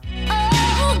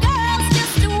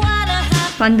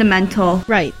fundamental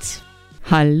right.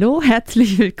 Hallo,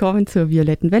 herzlich willkommen zur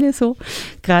violetten Welle. So,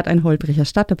 gerade ein holpriger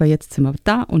Start, aber jetzt sind wir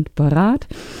da und parat.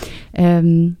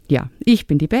 Ich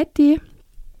bin die Betty.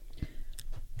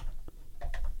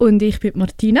 Und ich bin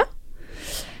Martina.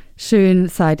 Schön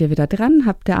seid ihr wieder dran,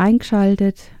 habt ihr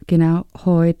eingeschaltet. Genau,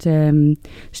 heute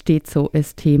steht so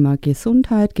das Thema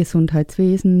Gesundheit,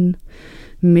 Gesundheitswesen,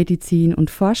 Medizin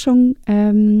und Forschung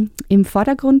im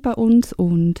Vordergrund bei uns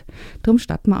und darum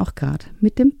starten wir auch gerade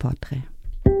mit dem Porträt.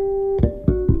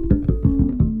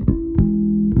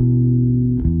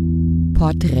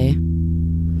 Porträt.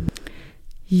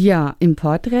 Ja, im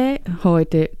Porträt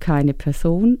heute keine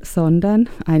Person, sondern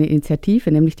eine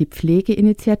Initiative, nämlich die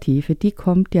Pflegeinitiative. Die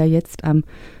kommt ja jetzt am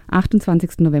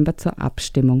 28. November zur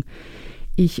Abstimmung.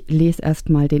 Ich lese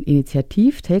erstmal den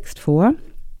Initiativtext vor,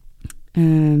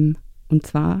 und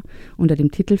zwar unter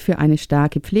dem Titel Für eine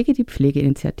starke Pflege, die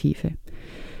Pflegeinitiative.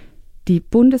 Die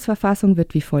Bundesverfassung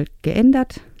wird wie folgt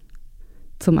geändert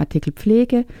zum Artikel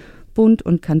Pflege. Bund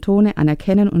und Kantone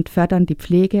anerkennen und fördern die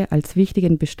Pflege als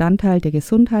wichtigen Bestandteil der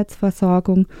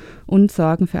Gesundheitsversorgung und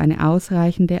sorgen für eine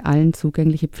ausreichende, allen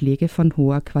zugängliche Pflege von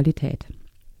hoher Qualität.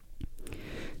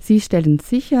 Sie stellen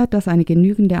sicher, dass eine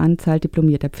genügende Anzahl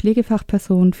diplomierter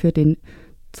Pflegefachpersonen für den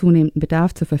zunehmenden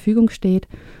Bedarf zur Verfügung steht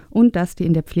und dass die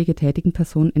in der Pflege tätigen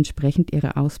Personen entsprechend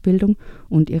ihrer Ausbildung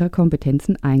und ihrer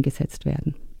Kompetenzen eingesetzt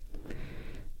werden.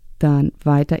 Dann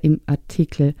weiter im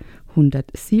Artikel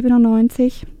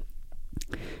 197.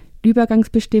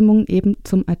 Übergangsbestimmungen eben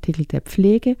zum Artikel der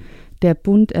Pflege. Der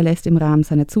Bund erlässt im Rahmen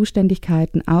seiner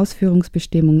Zuständigkeiten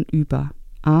Ausführungsbestimmungen über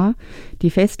a. die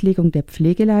Festlegung der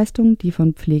Pflegeleistungen, die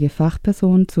von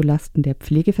Pflegefachpersonen zulasten der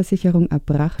Pflegeversicherung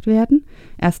erbracht werden,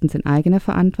 erstens in eigener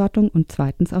Verantwortung und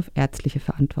zweitens auf ärztliche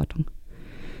Verantwortung.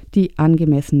 Die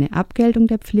angemessene Abgeltung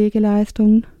der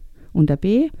Pflegeleistungen unter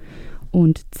b.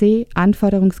 und c.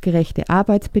 anforderungsgerechte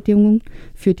Arbeitsbedingungen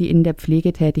für die in der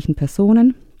Pflege tätigen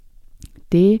Personen.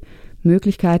 D.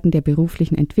 Möglichkeiten der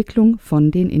beruflichen Entwicklung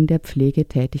von den in der Pflege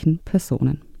tätigen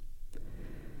Personen.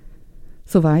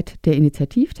 Soweit der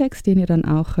Initiativtext, den ihr dann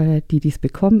auch, die dies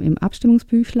bekommen, im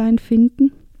Abstimmungsbüchlein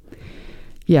finden.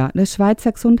 Ja, das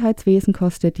Schweizer Gesundheitswesen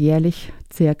kostet jährlich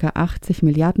ca. 80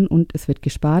 Milliarden und es wird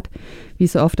gespart, wie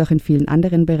so oft auch in vielen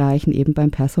anderen Bereichen, eben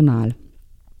beim Personal.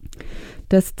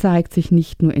 Das zeigt sich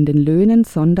nicht nur in den Löhnen,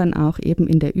 sondern auch eben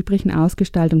in der übrigen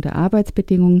Ausgestaltung der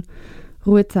Arbeitsbedingungen.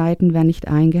 Ruhezeiten werden nicht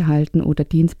eingehalten oder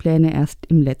Dienstpläne erst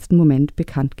im letzten Moment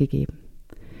bekannt gegeben.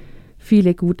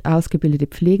 Viele gut ausgebildete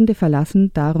Pflegende verlassen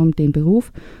darum den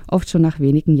Beruf, oft schon nach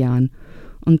wenigen Jahren.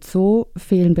 Und so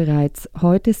fehlen bereits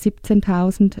heute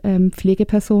 17.000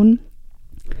 Pflegepersonen.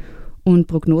 Und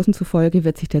Prognosen zufolge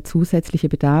wird sich der zusätzliche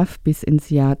Bedarf bis ins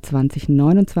Jahr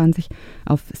 2029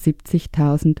 auf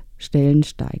 70.000 Stellen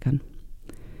steigern.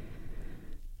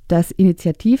 Das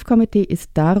Initiativkomitee ist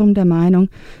darum der Meinung,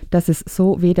 dass es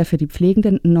so weder für die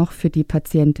Pflegenden noch für die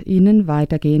PatientInnen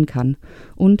weitergehen kann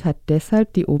und hat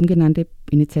deshalb die oben genannte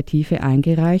Initiative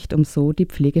eingereicht, um so die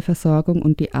Pflegeversorgung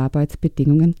und die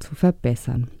Arbeitsbedingungen zu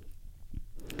verbessern.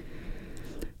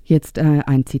 Jetzt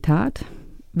ein Zitat.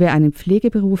 Wer einen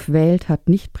Pflegeberuf wählt, hat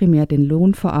nicht primär den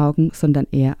Lohn vor Augen, sondern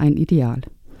eher ein Ideal.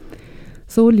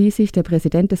 So ließ sich der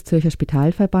Präsident des Zürcher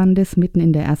Spitalverbandes mitten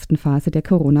in der ersten Phase der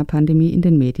Corona-Pandemie in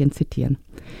den Medien zitieren.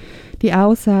 Die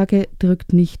Aussage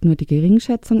drückt nicht nur die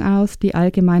Geringschätzung aus, die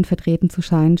allgemein vertreten zu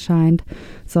sein scheint,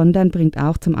 sondern bringt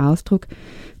auch zum Ausdruck,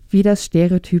 wie das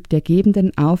Stereotyp der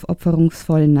gebenden,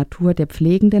 aufopferungsvollen Natur der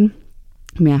Pflegenden,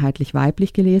 mehrheitlich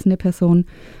weiblich gelesene Person,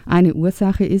 eine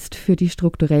Ursache ist für die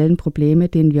strukturellen Probleme,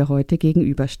 denen wir heute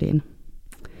gegenüberstehen.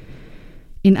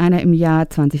 In einer im Jahr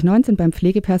 2019 beim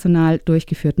Pflegepersonal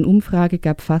durchgeführten Umfrage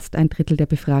gab fast ein Drittel der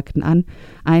Befragten an,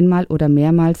 einmal oder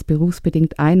mehrmals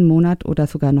berufsbedingt einen Monat oder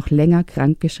sogar noch länger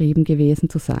krankgeschrieben gewesen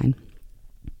zu sein.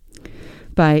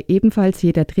 Bei ebenfalls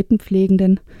jeder dritten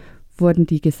Pflegenden wurden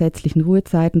die gesetzlichen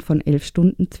Ruhezeiten von 11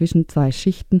 Stunden zwischen 2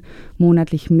 Schichten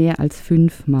monatlich mehr als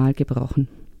 5 Mal gebrochen.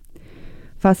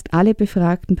 Fast alle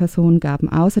befragten Personen gaben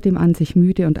außerdem an, sich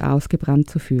müde und ausgebrannt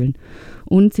zu fühlen.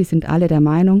 Und sie sind alle der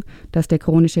Meinung, dass der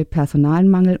chronische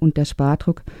Personalmangel und der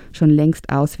Spardruck schon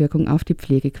längst Auswirkungen auf die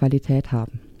Pflegequalität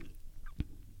haben.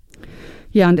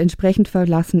 Ja, und entsprechend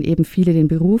verlassen eben viele den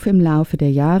Beruf im Laufe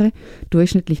der Jahre,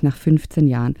 durchschnittlich nach 15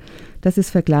 Jahren. Das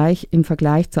ist im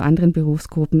Vergleich zu anderen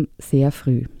Berufsgruppen sehr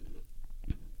früh.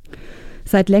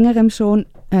 Seit längerem schon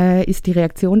ist die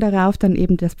Reaktion darauf, dann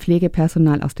eben das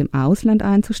Pflegepersonal aus dem Ausland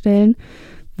einzustellen,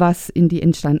 was in die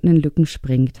entstandenen Lücken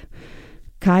springt.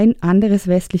 Kein anderes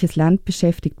westliches Land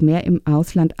beschäftigt mehr im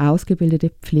Ausland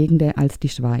ausgebildete Pflegende als die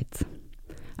Schweiz.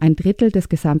 Ein Drittel des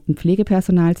gesamten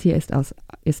Pflegepersonals hier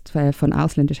ist von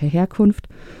ausländischer Herkunft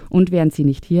und wären sie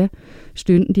nicht hier,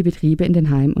 stünden die Betriebe in den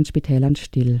Heimen und Spitälern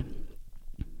still.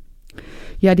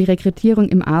 Ja, die Rekrutierung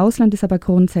im Ausland ist aber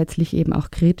grundsätzlich eben auch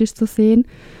kritisch zu sehen,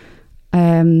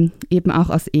 eben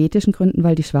auch aus ethischen Gründen,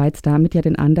 weil die Schweiz damit ja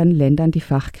den anderen Ländern die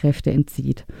Fachkräfte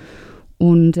entzieht.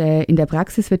 Und in der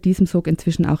Praxis wird diesem Sog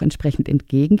inzwischen auch entsprechend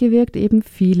entgegengewirkt. Eben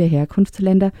viele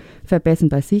Herkunftsländer verbessern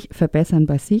bei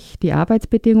sich die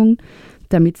Arbeitsbedingungen,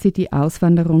 damit sie die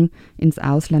Auswanderung ins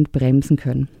Ausland bremsen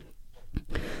können.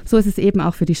 So ist es eben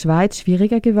auch für die Schweiz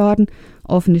schwieriger geworden,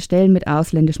 offene Stellen mit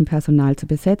ausländischem Personal zu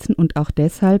besetzen, und auch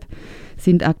deshalb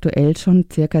sind aktuell schon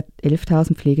ca.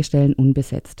 11.000 Pflegestellen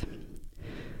unbesetzt.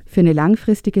 Für eine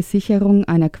langfristige Sicherung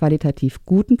einer qualitativ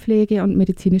guten Pflege und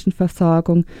medizinischen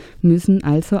Versorgung müssen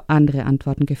also andere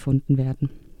Antworten gefunden werden.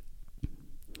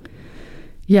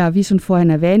 Ja, wie schon vorhin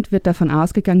erwähnt, wird davon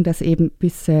ausgegangen, dass eben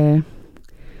bis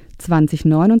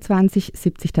 2029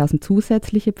 70.000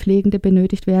 zusätzliche Pflegende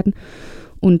benötigt werden,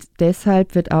 und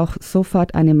deshalb wird auch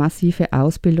sofort eine massive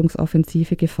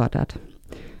Ausbildungsoffensive gefordert,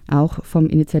 auch vom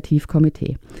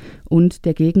Initiativkomitee. Und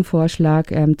der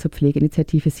Gegenvorschlag zur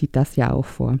Pflegeinitiative sieht das ja auch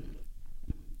vor.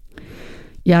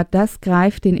 Ja, das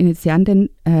greift den Initianten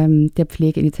der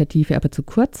Pflegeinitiative aber zu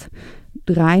kurz.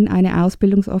 Rein eine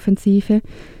Ausbildungsoffensive.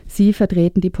 Sie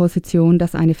vertreten die Position,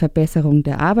 dass eine Verbesserung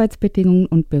der Arbeitsbedingungen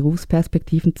und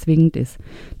Berufsperspektiven zwingend ist,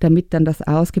 damit dann das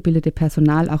ausgebildete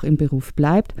Personal auch im Beruf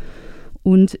bleibt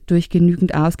und durch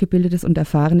genügend ausgebildetes und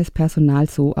erfahrenes Personal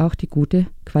so auch die gute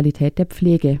Qualität der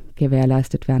Pflege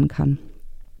gewährleistet werden kann.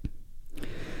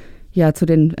 Ja, zu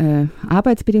den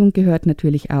Arbeitsbedingungen gehört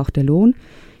natürlich auch der Lohn.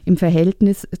 Im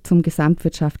Verhältnis zum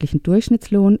gesamtwirtschaftlichen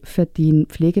Durchschnittslohn verdienen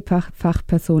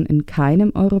Pflegefachpersonen in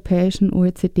keinem europäischen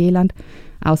OECD-Land,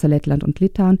 außer Lettland und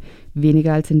Litauen,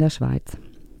 weniger als in der Schweiz.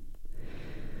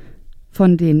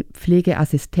 Von den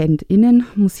PflegeassistentInnen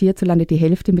muss hierzulande die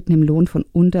Hälfte mit einem Lohn von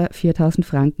unter 4.000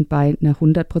 Franken bei einer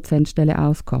 100%-Stelle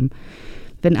auskommen.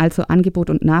 Wenn also Angebot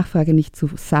und Nachfrage nicht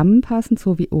zusammenpassen,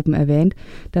 so wie oben erwähnt,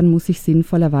 dann muss sich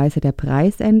sinnvollerweise der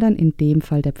Preis ändern. In dem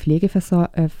Fall der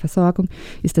Pflegeversorgung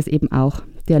ist das eben auch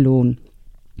der Lohn.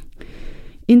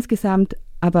 Insgesamt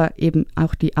aber eben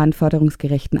auch die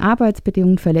anforderungsgerechten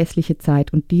Arbeitsbedingungen, verlässliche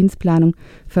Zeit- und Dienstplanung,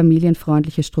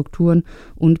 familienfreundliche Strukturen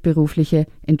und berufliche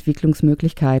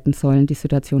Entwicklungsmöglichkeiten sollen die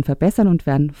Situation verbessern und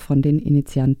werden von den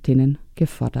Initiantinnen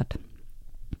gefordert.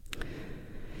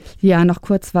 Ja, noch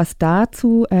kurz was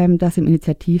dazu, dass im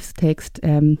Initiativstext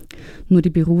nur die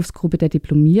Berufsgruppe der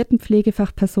diplomierten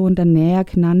Pflegefachpersonen dann näher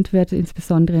genannt wird,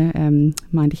 insbesondere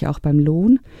meinte ich auch beim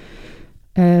Lohn.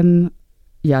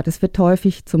 Ja, das wird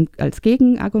häufig als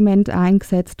Gegenargument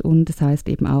eingesetzt, und das heißt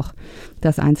eben auch,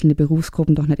 dass einzelne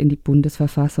Berufsgruppen doch nicht in die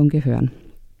Bundesverfassung gehören.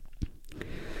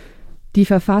 Die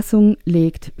Verfassung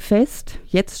legt fest,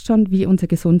 jetzt schon, wie unser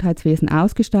Gesundheitswesen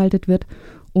ausgestaltet wird,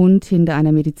 und hinter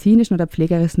einer medizinischen oder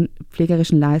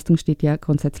pflegerischen Leistung steht ja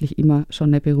grundsätzlich immer schon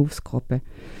eine Berufsgruppe.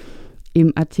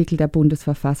 Im Artikel der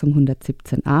Bundesverfassung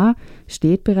 117a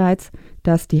steht bereits,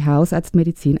 dass die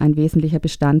Hausarztmedizin ein wesentlicher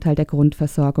Bestandteil der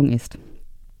Grundversorgung ist.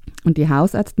 Und die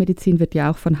Hausarztmedizin wird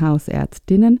ja auch von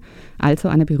Hausärztinnen, also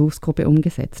einer Berufsgruppe,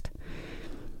 umgesetzt.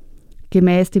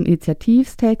 Gemäß dem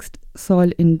Initiativstext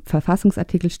soll im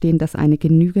Verfassungsartikel stehen, dass eine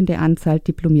genügende Anzahl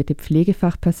diplomierte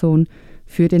Pflegefachpersonen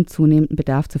für den zunehmenden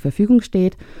Bedarf zur Verfügung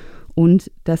steht und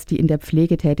dass die in der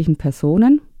Pflege tätigen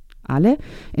Personen, alle,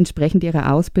 entsprechend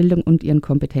ihrer Ausbildung und ihren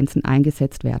Kompetenzen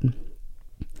eingesetzt werden.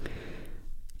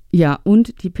 Ja,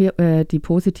 und die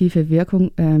positive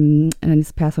Wirkung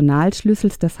eines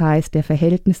Personalschlüssels, das heißt der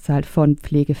Verhältniszahl von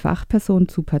Pflegefachpersonen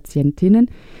zu Patientinnen,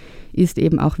 ist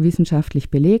eben auch wissenschaftlich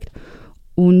belegt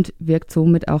und wirkt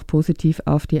somit auch positiv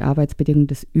auf die Arbeitsbedingungen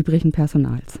des übrigen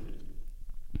Personals.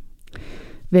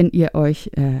 Wenn ihr euch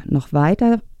noch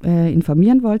weiter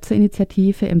informieren wollt zur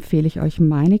Initiative, empfehle ich euch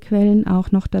meine Quellen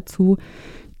auch noch dazu.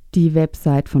 Die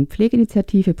Website von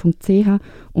pflegeinitiative.ch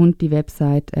und die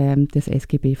Website des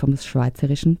SGB vom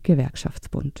Schweizerischen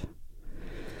Gewerkschaftsbund.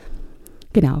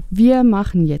 Genau, wir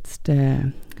machen jetzt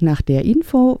nach der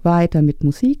Info weiter mit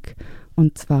Musik,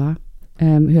 und zwar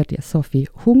hört ihr Sophie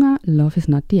Hunger, Love is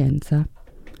not the answer.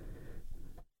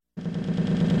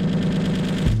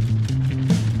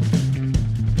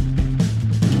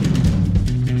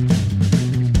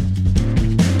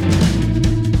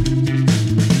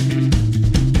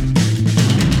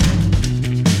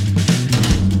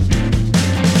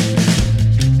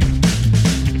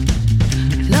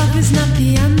 Not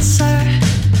the answer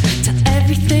to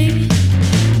everything.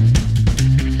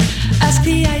 Ask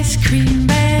the ice cream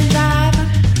man driver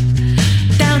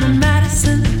down in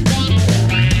Madison.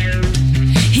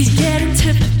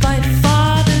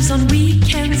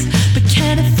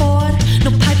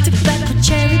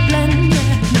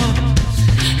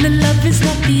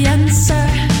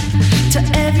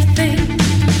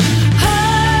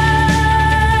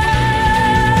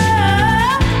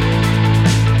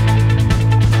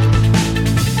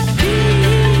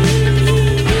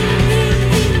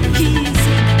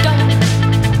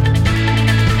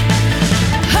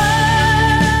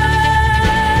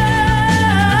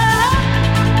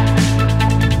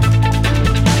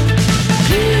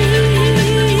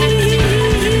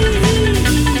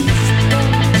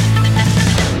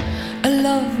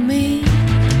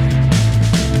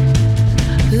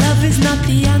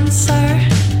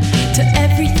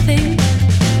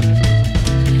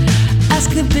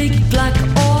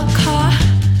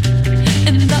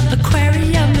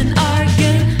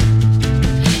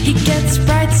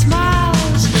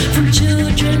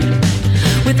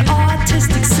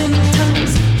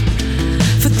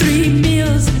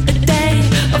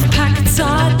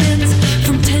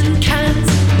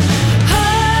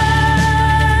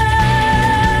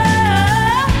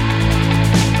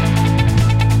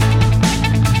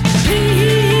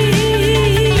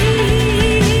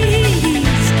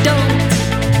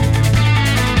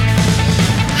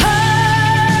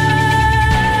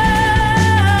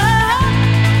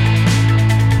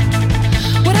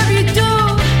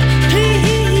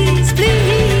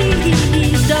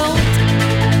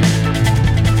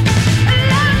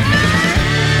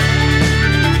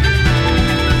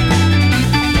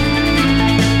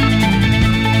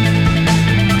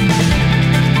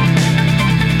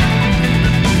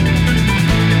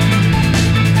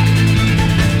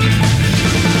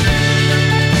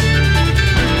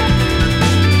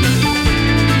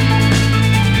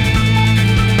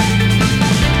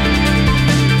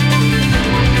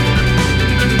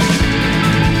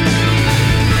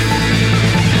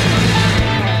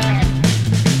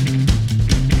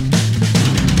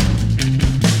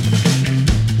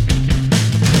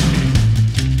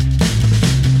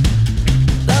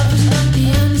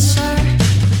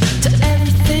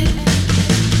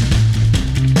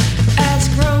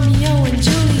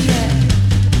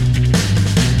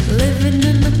 living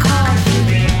in the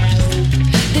coffin.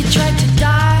 They tried to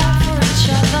die for each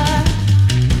other,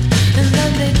 and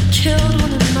then they killed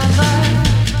one another.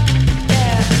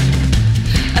 Yeah,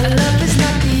 love is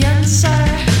not the answer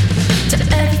to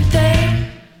everything.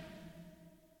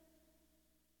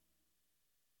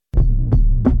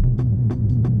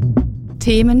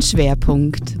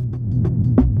 Themenschwerpunkt.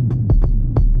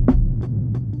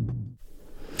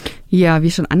 Ja,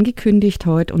 wie schon angekündigt,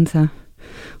 heute unsere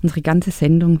ganze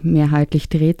Sendung mehrheitlich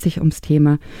dreht sich ums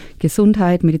Thema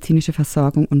Gesundheit, medizinische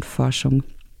Versorgung und Forschung.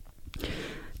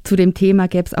 Zu dem Thema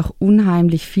gäbe es auch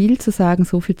unheimlich viel zu sagen,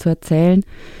 so viel zu erzählen,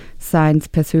 seien es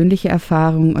persönliche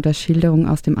Erfahrungen oder Schilderungen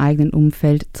aus dem eigenen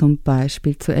Umfeld, zum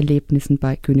Beispiel zu Erlebnissen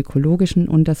bei gynäkologischen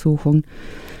Untersuchungen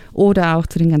oder auch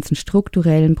zu den ganzen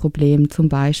strukturellen Problemen, zum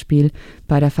Beispiel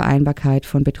bei der Vereinbarkeit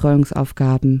von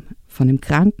Betreuungsaufgaben von einem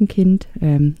kranken Kind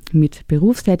mit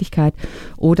Berufstätigkeit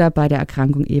oder bei der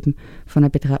Erkrankung eben von einer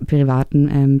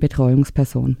privaten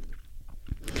Betreuungsperson.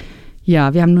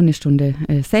 Ja, wir haben nur eine Stunde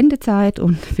Sendezeit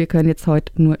und wir können jetzt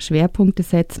heute nur Schwerpunkte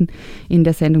setzen in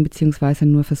der Sendung, beziehungsweise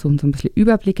nur versuchen, so ein bisschen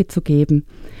Überblicke zu geben.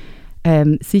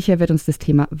 Sicher wird uns das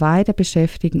Thema weiter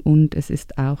beschäftigen und es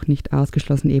ist auch nicht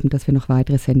ausgeschlossen eben, dass wir noch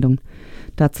weitere Sendungen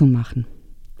dazu machen.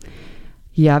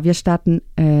 Ja, wir starten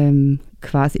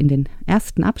quasi in den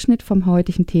ersten Abschnitt vom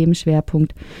heutigen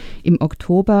Themenschwerpunkt. Im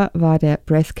Oktober war der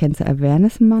Breast Cancer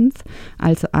Awareness Month,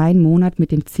 also ein Monat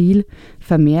mit dem Ziel,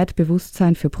 vermehrt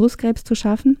Bewusstsein für Brustkrebs zu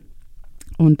schaffen.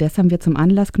 Und das haben wir zum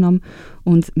Anlass genommen,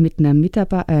 uns mit einer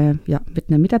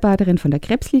Mitarbeiterin von der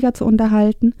Krebsliga zu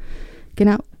unterhalten.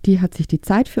 Genau, die hat sich die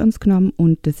Zeit für uns genommen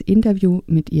und das Interview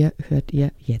mit ihr hört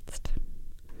ihr jetzt.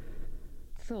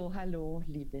 So, hallo,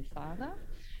 liebe Sarah.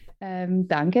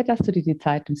 Danke, dass du dir die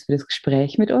Zeit nimmst für das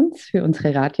Gespräch mit uns, für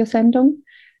unsere Radiosendung.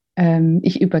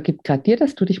 Ich übergebe gerade dir,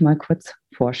 dass du dich mal kurz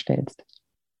vorstellst.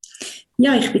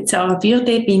 Ja, ich bin Sarah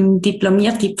Bürde, bin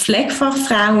diplomierte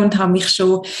Pflegefachfrau und habe mich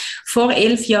schon vor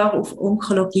 11 Jahren auf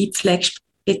Onkologiepflege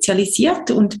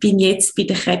spezialisiert und bin jetzt bei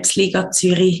der Krebsliga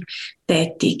Zürich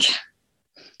tätig.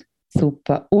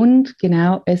 Super. Und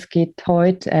genau, es geht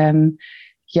heute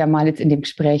ja mal jetzt in dem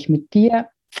Gespräch mit dir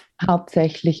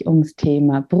hauptsächlich ums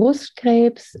Thema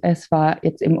Brustkrebs. Es war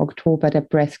jetzt im Oktober der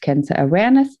Breast Cancer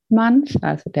Awareness Month,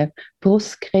 also der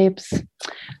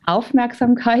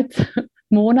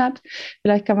Brustkrebs-Aufmerksamkeitsmonat,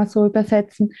 vielleicht kann man es so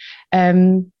übersetzen.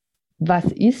 Was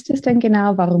ist es denn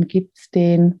genau? Warum gibt es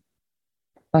den?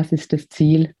 Was ist das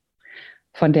Ziel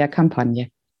von der Kampagne?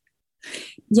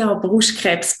 Ja,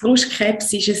 Brustkrebs.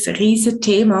 Brustkrebs ist ein riesiges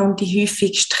Thema und die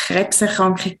häufigste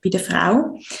Krebserkrankung bei der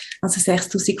Frau. Also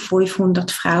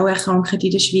 6'500 Frauen erkranken in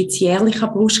der Schweiz jährlich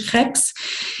an Brustkrebs.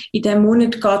 In diesem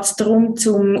Monat geht es darum,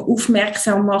 zum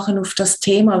aufmerksam machen auf das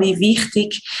Thema, wie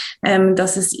wichtig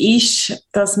dass es ist,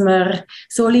 dass man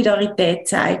Solidarität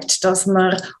zeigt, dass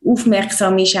man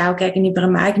aufmerksam ist auch gegenüber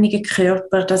dem eigenen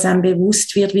Körper, dass einem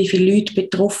bewusst wird, wie viele Leute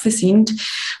betroffen sind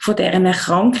von deren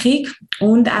Erkrankung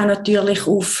und auch natürlich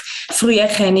auf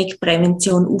Früherkennung,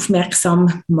 Prävention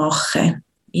aufmerksam machen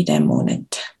in diesem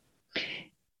Monat.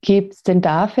 Gibt es denn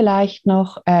da vielleicht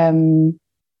noch,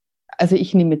 also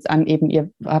ich nehme jetzt an, eben ihr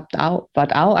wart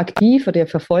auch aktiv oder ihr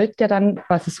verfolgt ja dann,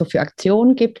 was es so für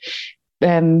Aktionen gibt.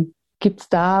 Gibt es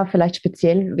da vielleicht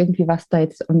speziell irgendwie, was da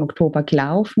jetzt im Oktober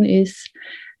gelaufen ist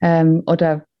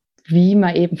oder wie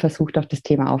man eben versucht, auf das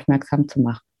Thema aufmerksam zu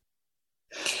machen?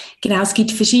 Genau, es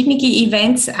gibt verschiedene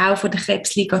Events, auch von der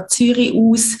Krebsliga Zürich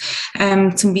aus,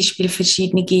 zum Beispiel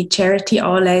verschiedene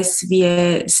Charity-Anlässe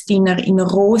wie das Dinner in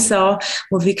Rosa,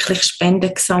 wo wirklich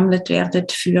Spenden gesammelt werden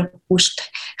für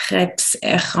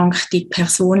Brustkrebs-erkrankte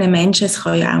Personen, Menschen, es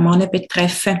kann ja auch Männer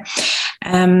betreffen.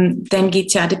 Dann gibt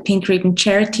es ja auch den Pink Ribbon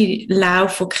Charity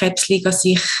Lauf, wo die Krebsliga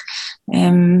sich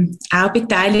auch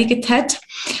beteiligt hat.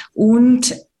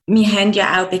 Und wir haben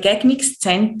ja auch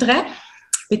Begegnungszentren,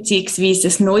 beziehungsweise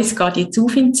ein neues geht jetzt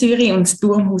auf in Zürich und das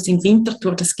Turmhaus in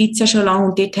Winterthur, das gibt es ja schon lange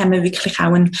und dort haben wir wirklich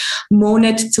auch einen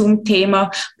Monat zum Thema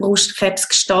Brustkrebs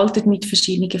gestaltet mit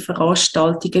verschiedenen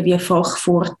Veranstaltungen wie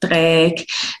Fachvorträge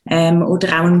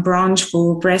oder auch ein Brunch,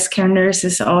 wo Breast Care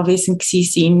Nurses anwesend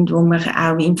sind, wo man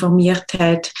auch informiert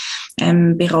hat,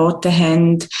 beraten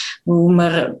haben, wo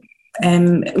wir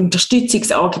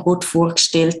Unterstützungsangebot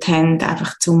vorgestellt haben,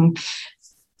 einfach zum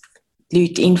die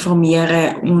Leute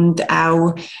informieren und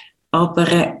auch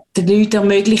aber den Leuten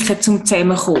ermöglichen, zum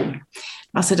Zusammenkommen.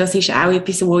 Also das ist auch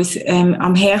etwas, was uns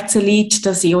am Herzen liegt,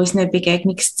 dass in unseren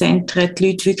Begegnungszentren die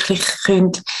Leute wirklich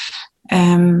können,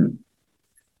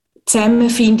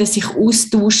 zusammenfinden, sich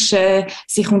austauschen,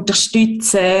 sich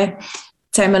unterstützen,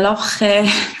 zusammen lachen,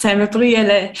 zusammen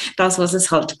brüllen, das, was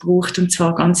es halt braucht, und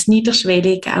zwar ganz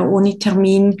niederschwellig, auch ohne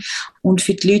Termin. Und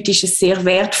für die Leute ist es sehr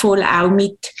wertvoll, auch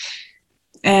mit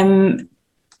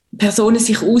Personen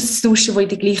sich auszutauschen, die in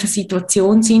der gleichen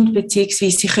Situation sind,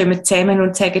 beziehungsweise sie kommen zusammen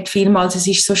und sagen vielmals, es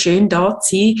ist so schön da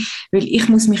zu sein, weil ich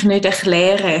muss mich nicht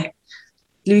erklären.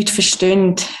 Die Leute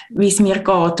verstehen, wie es mir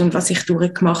geht und was ich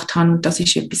durchgemacht habe, und das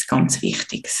ist etwas ganz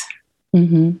Wichtiges.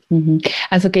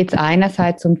 Also geht es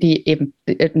einerseits um die eben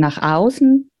nach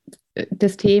außen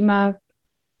das Thema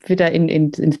wieder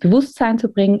ins Bewusstsein zu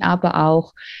bringen, aber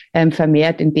auch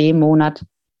vermehrt in dem Monat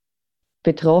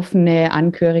Betroffene,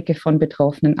 Angehörige von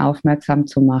Betroffenen aufmerksam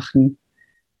zu machen,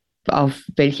 auf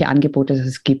welche Angebote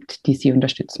es gibt, die sie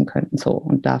unterstützen könnten. So,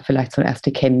 und da vielleicht so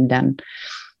erste Kennenlernen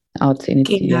auch zu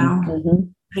initiieren. Genau,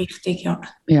 richtig, ja.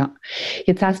 Ja.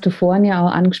 Jetzt hast du vorhin ja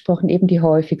auch angesprochen, eben die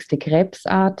häufigste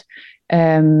Krebsart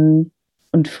und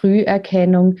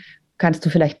Früherkennung. Kannst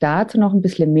du vielleicht dazu noch ein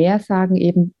bisschen mehr sagen,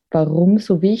 eben warum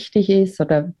so wichtig ist?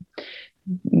 Oder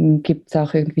gibt es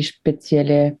auch irgendwie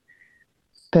spezielle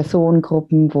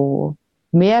Personengruppen, wo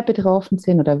mehr betroffen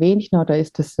sind oder weniger, oder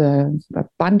ist das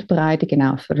Bandbreite?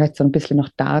 Genau, vielleicht so ein bisschen noch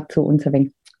dazu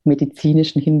unseren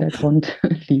medizinischen Hintergrund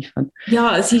liefern.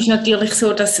 Ja, es ist natürlich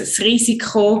so, dass das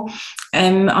Risiko,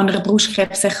 an einer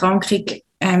Brustkrebserkrankung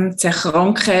zu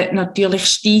erkranken, natürlich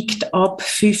steigt ab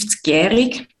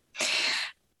 50-jährig.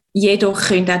 Jedoch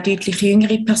können auch deutlich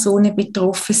jüngere Personen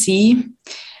betroffen sein.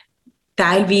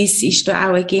 Teilweise ist da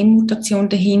auch eine Genmutation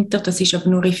dahinter, das ist aber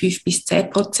nur in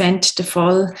 5-10% der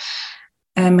Fall.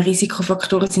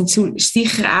 Risikofaktoren sind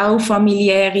sicher auch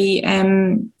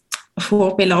familiäre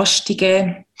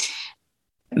Vorbelastungen.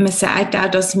 Man sagt auch,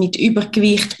 dass mit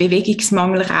Übergewicht,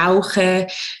 Bewegungsmangel, Rauchen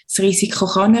das Risiko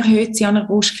kann erhöht sein, an einer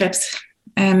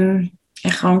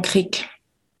Brustkrebserkrankung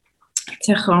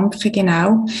zu erkranken,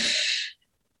 genau.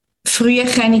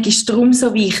 Früherkennung ist darum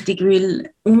so wichtig, weil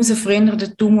umso früher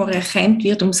der Tumor erkannt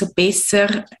wird, umso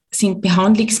besser sind die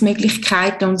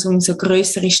Behandlungsmöglichkeiten und umso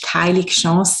grösser ist die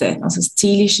Heilungschance. Also das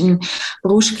Ziel ist, einen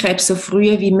Brustkrebs so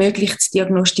früh wie möglich zu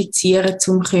diagnostizieren,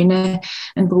 um einen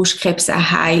Brustkrebs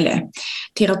auch heilen.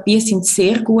 Therapien sind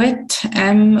sehr gut,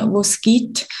 die es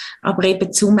gibt, aber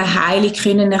eben um eine Heilung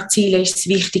können erzielen, ist es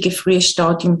wichtig, ein frühes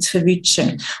Stadium zu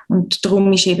verwischen. Und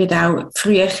darum ist eben auch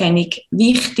Früherkennung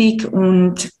wichtig,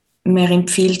 und man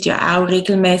empfiehlt ja auch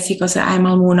regelmäßig, also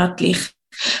einmal monatlich,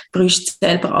 Brüste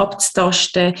selber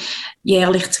abzutasten,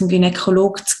 jährlich zum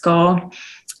Gynäkologen zu gehen,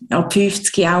 ab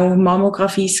 50 auch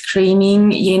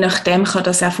Mammographie-Screening. Je nachdem kann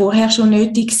das auch vorher schon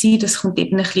nötig sein. Das kommt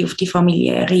eben ein bisschen auf die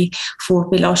familiäre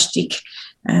Vorbelastung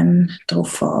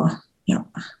drauf an. Ja.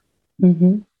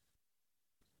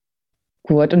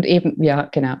 Gut, und eben, ja,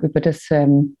 genau, über das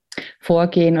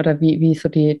Vorgehen oder wie so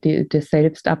das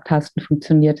Selbstabtasten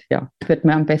funktioniert, ja, wird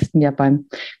man am besten ja beim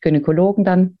Gynäkologen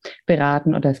dann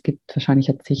beraten, oder es gibt wahrscheinlich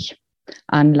jetzt zig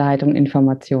Anleitungen,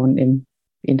 Informationen im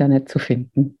Internet zu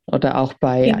finden, oder auch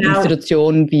bei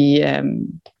Institutionen wie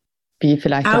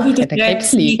vielleicht auch bei der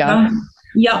Krebsliga.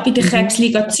 Ja, bei der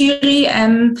Krebsliga Zürich.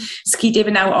 Es gibt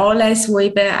eben auch Anlässe, die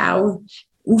eben auch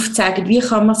aufzeigen, wie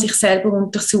kann man sich selber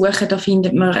untersuchen. Da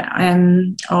findet man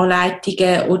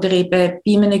Anleitungen, oder eben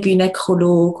bei einem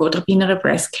Gynäkologen oder bei einer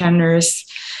Breast-Canner-Nurse.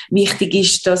 Wichtig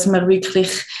ist, dass man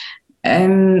wirklich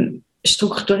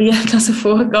strukturiert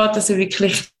vorgeht, also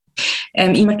wirklich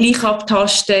immer gleich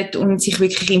abtastet und sich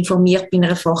wirklich informiert bei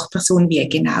einer Fachperson, wie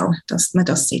genau dass man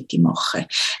das machen sollte.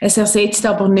 Es ersetzt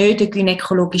aber nicht eine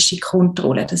gynäkologische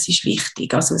Kontrolle, das ist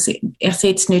wichtig. Also es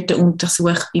ersetzt nicht den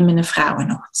Untersuch bei einem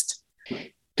Frauenarzt.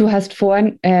 Du hast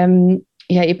vorhin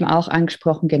ja eben auch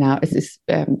angesprochen, genau, es ist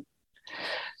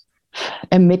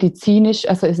medizinisch,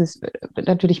 also es ist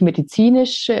natürlich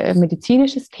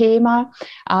medizinisches Thema,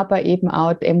 aber eben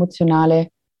auch die emotionale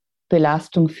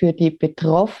Belastung für die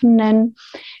Betroffenen.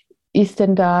 Ist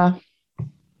denn da,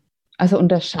 also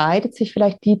unterscheidet sich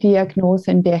vielleicht die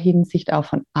Diagnose in der Hinsicht auch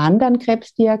von anderen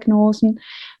Krebsdiagnosen?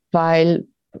 Weil,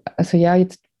 also ja,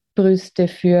 jetzt Brüste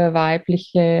für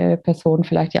weibliche Personen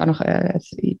vielleicht ja auch noch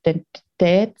als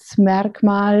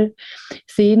Identitätsmerkmal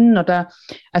sind, oder,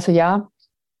 also ja,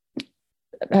 du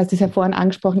hast es ja vorhin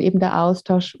angesprochen, eben der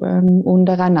Austausch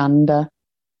untereinander.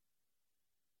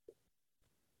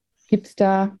 Gibt es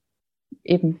da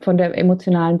eben von der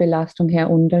emotionalen Belastung her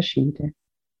Unterschiede?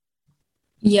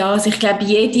 Ja, also ich glaube,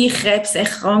 jede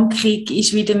Krebserkrankung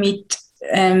ist wieder mit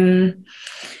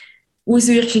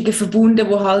Auswirkungen verbunden,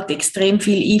 die halt extrem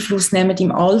viel Einfluss nehmen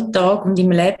im Alltag und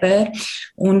im Leben.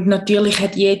 Und natürlich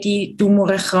hat jede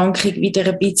Tumorerkrankung wieder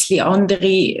ein bisschen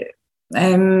andere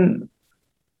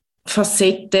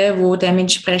Facetten, die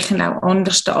dementsprechend auch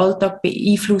anders den Alltag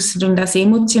beeinflussen und das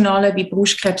Emotionale. Bei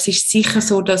Brustkrebs ist es sicher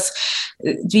so, dass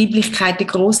die Weiblichkeit ein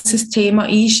grosses Thema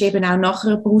ist, eben auch nach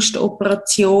einer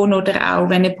Brustoperation oder auch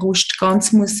wenn eine Brust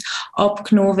ganz muss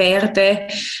abgenommen werden,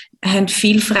 haben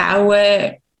viele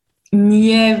Frauen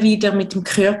Mühe wieder mit dem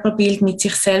Körperbild, mit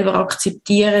sich selber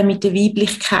akzeptieren, mit der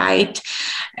Weiblichkeit.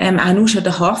 Auch nur schon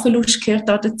der Haarverlust gehört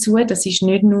da dazu. Das ist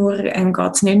nicht nur,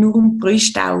 geht's nicht nur um die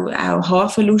Brüste, auch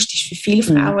Haarverlust ist für viele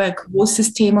Frauen ein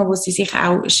grosses Thema, wo sie sich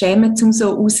auch schämen, um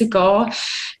so rauszugehen,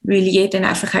 weil jeder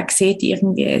einfach auch sieht,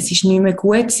 irgendwie, es ist nicht mehr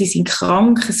gut, sie sind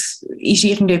krank, es ist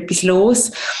irgendetwas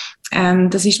los.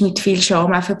 Das ist mit viel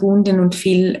Scham auch verbunden und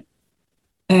viel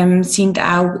sind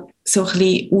auch so ein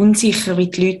bisschen unsicher, wie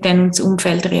die Leute dann und das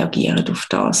Umfeld reagieren auf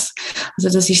das. Also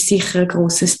das ist sicher ein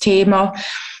grosses Thema.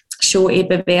 Schon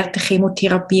eben während der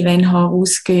Chemotherapie, wenn Haare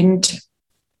ausgehen,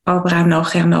 aber auch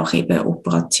nachher nach eben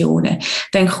Operationen.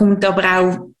 Dann kommt aber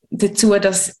auch dazu,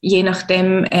 dass je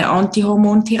nachdem eine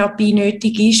Antihormontherapie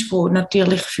nötig ist, wo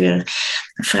natürlich für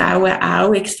Frauen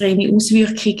auch extreme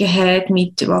Auswirkungen hat,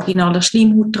 mit vaginaler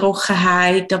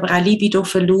Schleimhauttrockenheit, aber auch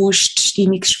Libidoverlust,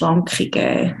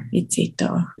 Stimmungsschwankungen etc.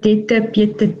 Dort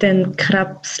bietet dann die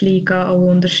Krebsliga auch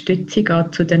Unterstützung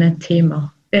an zu diesen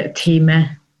Themen.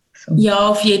 So. Ja,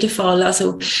 auf jeden Fall.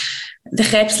 Also der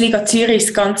Krebsliga Zürich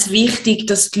ist ganz wichtig,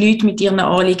 dass die Leute mit ihren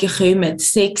Anliegen kommen.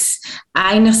 Sechs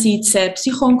einerseits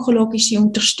psychoonkologische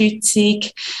Unterstützung,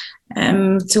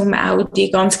 um auch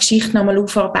die ganze Geschichte nochmal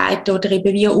aufarbeiten oder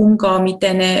eben wie umgehen mit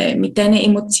diesen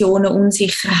Emotionen,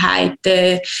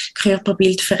 Unsicherheiten,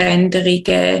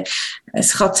 Körperbildveränderungen.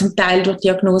 Es kann zum Teil durch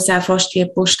Diagnose auch fast wie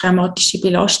eine posttraumatische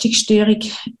Belastungsstörung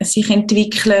sich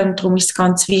entwickeln und darum ist es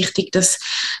ganz wichtig, dass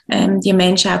die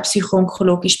Menschen auch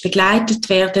psychoonkologisch begleitet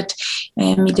werden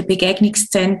in den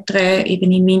Begegnungszentren,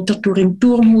 eben in Winterthur im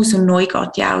Turmhaus und neu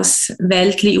geht ja auch das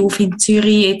Welle auf in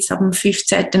Zürich, jetzt ab dem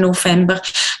 15. November.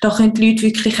 Da können die Leute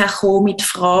wirklich auch kommen mit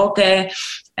Fragen,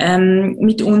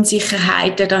 mit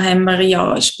Unsicherheiten. Da haben wir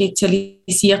ja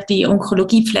spezialisierte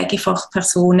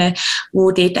Onkologiepflegefachpersonen,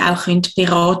 die dort auch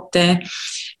beraten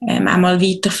können, einmal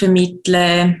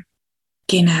weitervermitteln.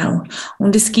 Genau.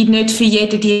 Und es gibt nicht für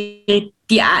jeden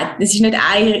es ist nicht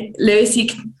eine Lösung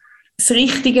das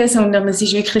Richtige, sondern es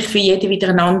ist wirklich für jeden wieder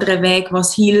ein anderer Weg,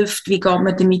 was hilft, wie geht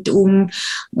man damit um.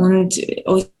 Und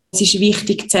es ist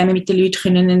wichtig, zusammen mit den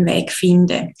Leuten einen Weg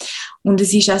finden. Und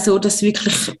es ist auch so, dass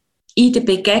wirklich in den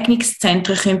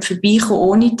Begegnungszentren können vorbeikommen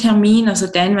ohne Termin, also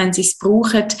dann, wenn sie es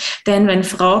brauchen, dann, wenn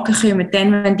Fragen kommen,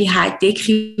 dann, wenn die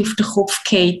Decke auf den Kopf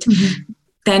geht,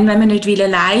 dann, wenn man nicht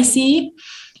allein sein will,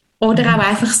 oder auch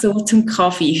einfach so zum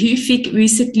Kaffee. Häufig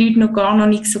wissen die Leute noch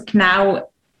nicht so genau,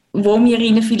 wo wir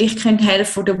ihnen vielleicht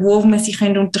helfen können oder wo wir sie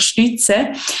unterstützen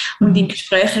können. Und im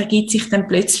Gespräch ergibt sich dann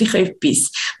plötzlich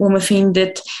etwas, wo man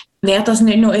findet, wäre das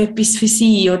nicht noch etwas für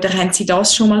sie oder haben sie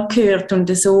das schon mal gehört?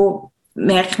 Und so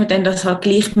merkt man dann, dass halt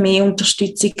gleich mehr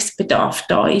Unterstützungsbedarf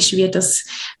da ist, wie das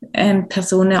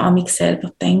Personen an mich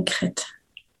selber denken.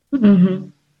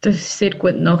 Das ist sehr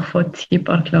gut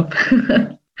nachvollziehbar, glaube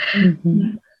ich.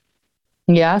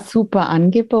 Ja, super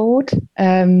Angebot,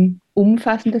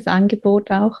 umfassendes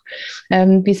Angebot auch,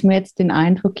 wie es mir jetzt den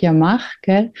Eindruck ja macht.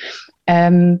 Gell?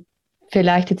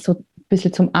 Vielleicht jetzt so ein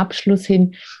bisschen zum Abschluss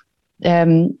hin,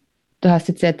 du hast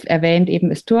jetzt erwähnt eben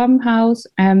das Turmhaus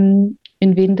in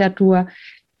Winterthur.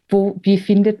 Wie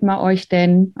findet man euch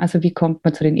denn? Also wie kommt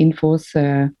man zu den Infos,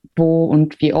 wo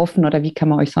und wie offen oder wie kann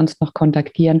man euch sonst noch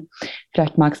kontaktieren?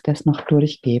 Vielleicht magst du das noch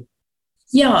durchgeben.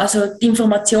 Ja, also die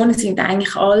Informationen sind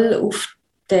eigentlich alle auf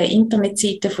der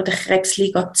Internetseite von der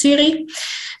Krebsliga Zürich.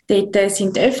 Dort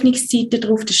sind die Öffnungszeiten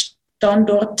drauf, der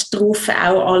Standort drauf,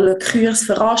 auch alle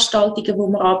Kursveranstaltungen, die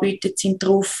wir anbieten, sind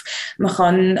drauf. Man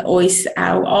kann uns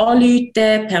auch anrufen,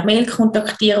 per Mail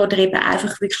kontaktieren oder eben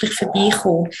einfach wirklich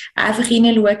vorbeikommen. Einfach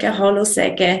hineinschauen, Hallo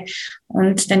sagen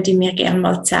und dann zeigen wir gerne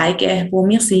mal zeigen, wo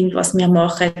wir sind, was wir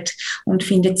machen und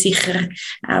finden sicher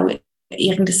auch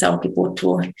irgendein Angebot,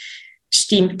 das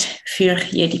stimmt für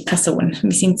jede Person.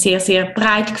 Wir sind sehr, sehr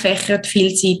breit gefächert,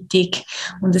 vielseitig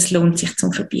und es lohnt sich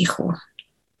zum Vorbeikommen.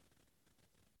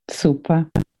 Super,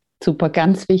 super,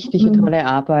 ganz wichtige, tolle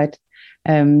Arbeit,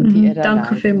 die ihr da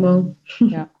Danke vielmals.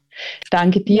 Ja.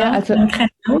 Danke dir. Ja, also, danke.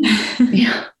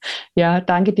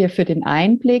 Danke dir für den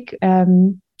Einblick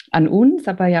an uns,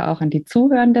 aber ja auch an die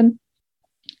Zuhörenden.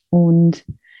 Und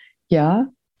ja,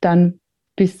 dann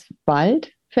bis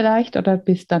bald vielleicht oder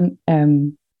bis dann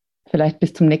vielleicht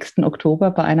bis zum nächsten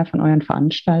Oktober bei einer von euren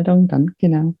Veranstaltungen dann,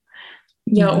 genau.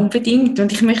 Ja, unbedingt.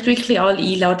 Und ich möchte wirklich alle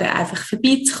einladen, einfach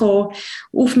vorbeizukommen,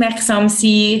 aufmerksam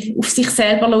sein, auf sich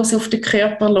selber hören, auf den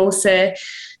Körper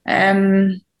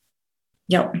hören.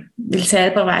 weil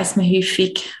selber weiss man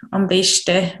häufig am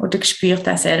besten oder spürt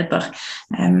auch selber,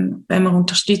 wenn man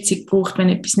Unterstützung braucht, wenn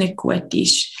etwas nicht gut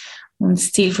ist. Und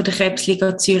das Ziel der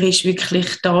Krebsliga Zürich ist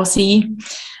wirklich da sein.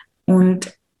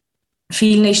 Und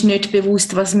vielen ist nicht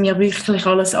bewusst, was wir wirklich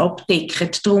alles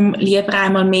abdecken. Darum lieber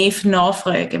einmal mehr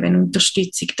nachfragen, wenn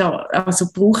Unterstützung da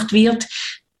gebraucht wird.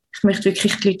 Ich möchte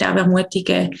wirklich die Leute auch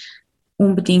ermutigen,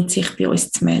 unbedingt sich bei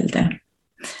uns zu melden.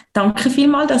 Danke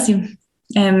vielmals,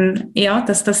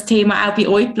 dass das Thema auch bei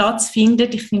euch Platz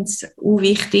findet. Ich finde es auch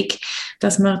wichtig,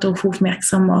 dass man darauf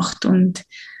aufmerksam macht. Und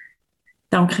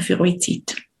danke für eure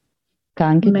Zeit.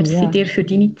 Danke dir für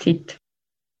deine Zeit.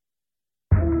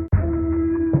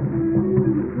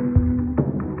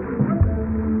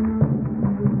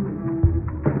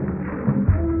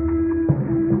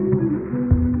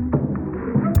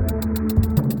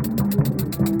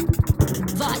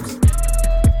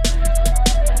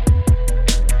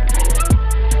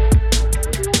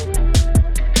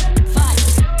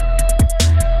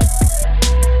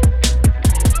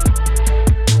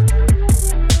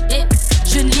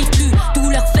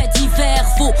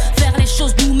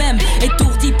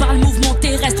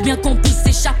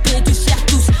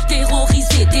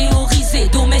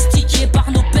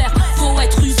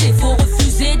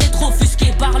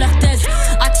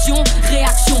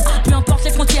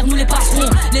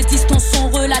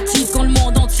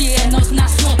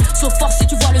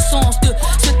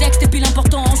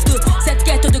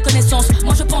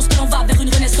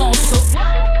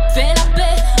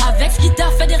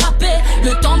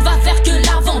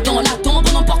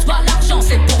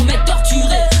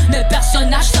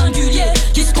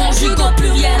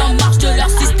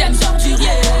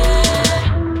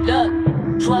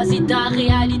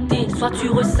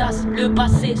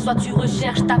 Soit tu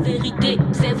recherches ta vérité,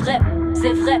 c'est vrai,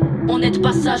 on est de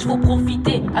passage, faut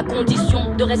profiter, à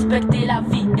condition de respecter la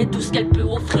vie et tout ce qu'elle peut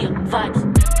offrir. Vibes.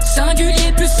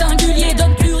 Singulier plus singulier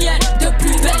donne pluriel de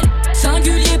plus belle.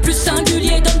 Singulier plus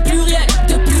singulier donne pluriel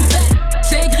de plus belle.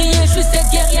 C'est grillé, je suis cette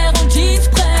guerrière en jeans,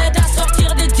 prête à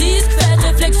sortir des disques, fait de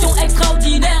réflexion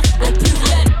extraordinaire au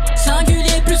pluriel.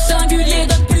 Singulier plus singulier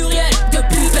donne pluriel de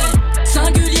plus belle.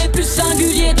 Singulier plus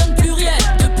singulier donne pluriel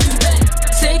de plus belle.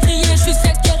 C'est grillé, je suis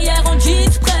cette en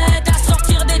jeans, prête à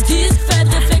sortir des disques, fait de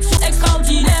réflexion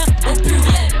extraordinaire au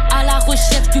pluriel. À la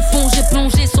recherche du fond, j'ai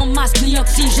plongé sans masque ni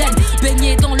oxygène.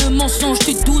 Baigné dans le mensonge,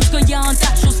 tu te doutes qu'il y a un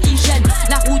tas de choses qui gênent.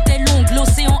 La route est longue,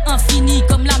 l'océan infini,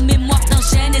 comme la mémoire d'un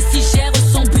gène. Et si gère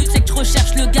son but, c'est que tu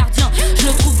recherches le gardien. Je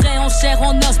le trouverai en chair,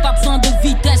 en os, pas besoin de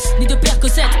vitesse, ni de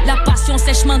Percocet. La patience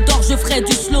est chemin d'or, je ferai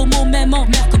du slow-mo même en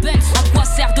Mercedes. À quoi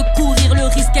sert de courir le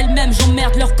risque elle-même,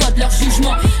 j'emmerde leur code, leur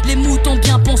jugement. Les moutons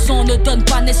bien pensants ne donnent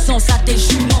pas naissance à tes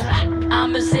juments.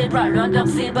 I'm a zebra, l'un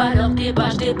zéba, leur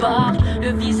débat, je débarque.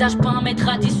 Le visage peint, mes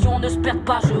traditions ne se perdent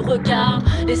pas, je regarde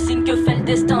les signes que fait le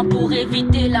destin pour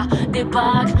éviter la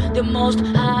débâcle. The most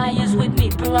high is with me,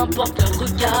 peu importe le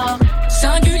regard.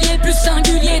 Singulier plus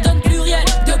singulier donne pluriel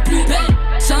de plus belle.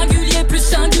 Singulier plus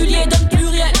singulier donne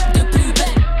pluriel de plus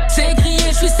belle. C'est grillé,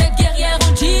 je suis cette guerrière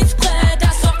en jeans, prête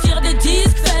à sortir des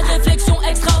disques, fait de réflexion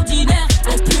extraordinaire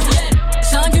au pluriel.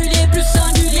 Singulier plus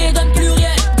singulier donne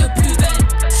pluriel de plus belle.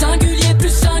 Singulier plus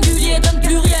singulier donne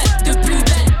pluriel de plus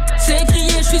belle. C'est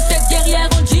grillé, je suis cette guerrière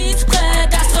en jeans,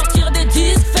 prête à sortir des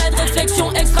disques, fait de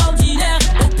réflexion extraordinaire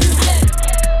au pluriel.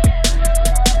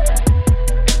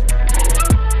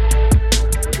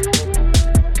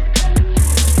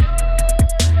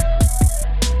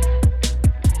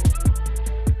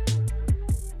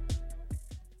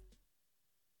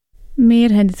 Wir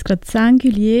haben jetzt gerade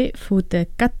Singulier von der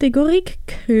Kategorie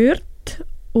gehört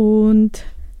und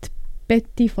die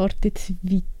Betty fährt jetzt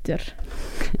weiter.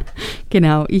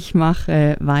 Genau, ich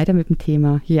mache weiter mit dem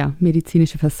Thema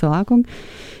medizinische Versorgung.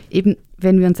 Eben,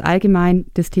 wenn wir uns allgemein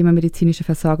das Thema medizinische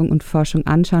Versorgung und Forschung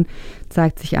anschauen,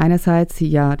 zeigt sich einerseits,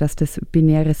 dass das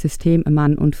binäre System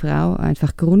Mann und Frau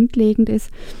einfach grundlegend ist,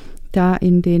 da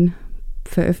in den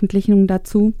Veröffentlichungen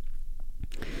dazu,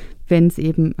 wenn es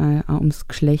eben ums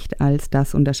Geschlecht als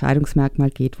das Unterscheidungsmerkmal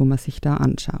geht, wo man sich da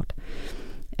anschaut.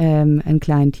 Einen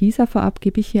kleinen Teaser vorab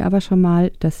gebe ich hier aber schon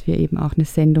mal, dass wir eben auch eine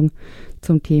Sendung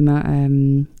zum Thema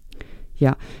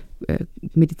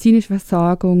medizinische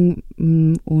Versorgung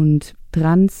und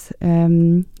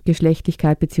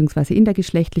Transgeschlechtlichkeit bzw.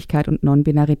 Intergeschlechtlichkeit und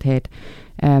Non-Binarität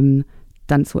dann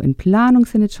so in Planung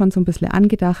sind jetzt schon so ein bisschen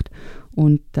angedacht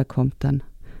und da kommt dann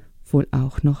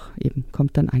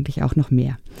eigentlich auch noch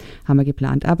mehr, haben wir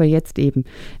geplant. Aber jetzt eben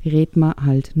reden wir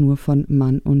halt nur von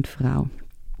Mann und Frau.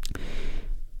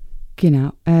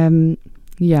 Genau.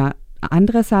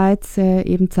 Andererseits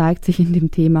eben zeigt sich in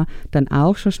dem Thema dann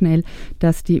auch schon schnell,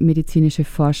 dass die medizinische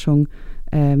Forschung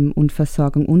und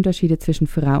Versorgung Unterschiede zwischen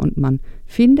Frau und Mann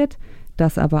findet,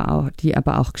 die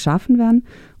aber auch geschaffen werden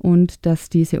und dass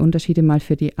diese Unterschiede mal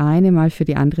für die eine, mal für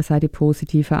die andere Seite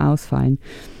positiver ausfallen.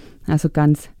 Also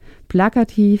ganz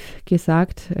plakativ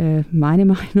gesagt, meine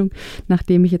Meinung,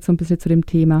 nachdem ich jetzt so ein bisschen zu dem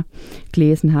Thema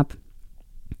gelesen habe.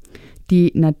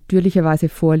 Die natürlicherweise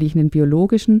vorliegenden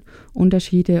biologischen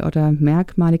Unterschiede oder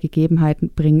Merkmale, Gegebenheiten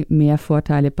bringen mehr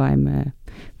Vorteile beim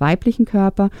weiblichen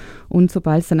Körper. Und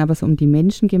sobald es dann aber so um die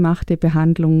menschengemachte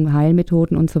Behandlung,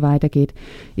 Heilmethoden und so weiter geht,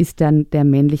 ist dann der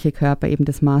männliche Körper eben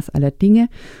das Maß aller Dinge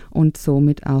und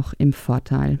somit auch im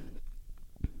Vorteil.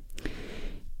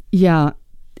 Ja,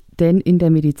 denn in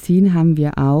der Medizin haben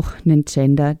wir auch einen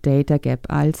Gender Data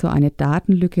Gap, also eine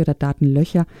Datenlücke oder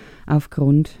Datenlöcher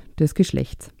aufgrund des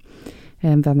Geschlechts.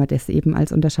 Weil man das eben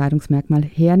als Unterscheidungsmerkmal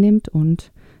hernimmt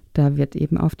und da wird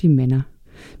eben auf die Männer,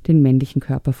 den männlichen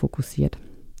Körper fokussiert.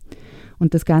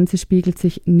 Und das Ganze spiegelt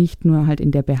sich nicht nur halt in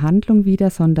der Behandlung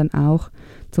wider, sondern auch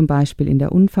zum Beispiel in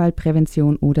der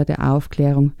Unfallprävention oder der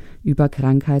Aufklärung über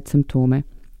Krankheitssymptome.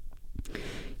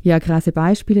 Ja, krasse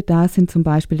Beispiele da sind zum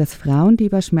Beispiel, dass Frauen, die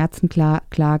über Schmerzen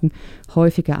klagen,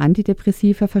 häufiger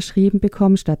Antidepressiva verschrieben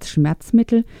bekommen statt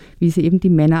Schmerzmittel, wie sie eben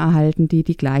die Männer erhalten, die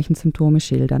die gleichen Symptome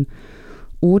schildern.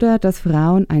 Oder dass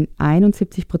Frauen ein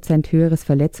 71% höheres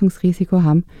Verletzungsrisiko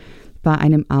haben bei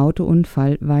einem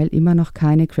Autounfall, weil immer noch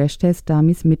keine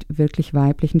Crash-Test-Dummies mit wirklich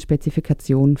weiblichen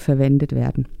Spezifikationen verwendet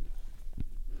werden.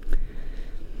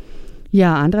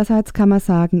 Ja, andererseits kann man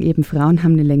sagen, eben Frauen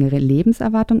haben eine längere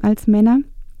Lebenserwartung als Männer.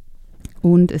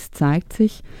 Und es zeigt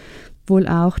sich wohl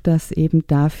auch, dass eben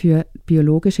dafür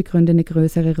biologische Gründe eine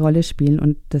größere Rolle spielen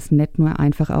und das nicht nur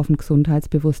einfach auf ein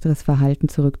gesundheitsbewussteres Verhalten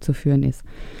zurückzuführen ist.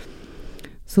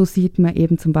 So sieht man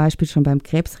eben zum Beispiel schon beim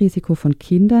Krebsrisiko von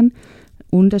Kindern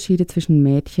Unterschiede zwischen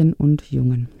Mädchen und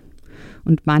Jungen.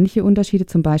 Und manche Unterschiede,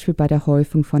 zum Beispiel bei der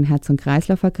Häufung von Herz- und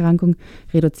Kreislauferkrankungen,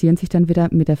 reduzieren sich dann wieder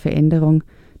mit der Veränderung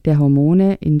der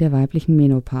Hormone in der weiblichen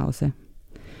Menopause.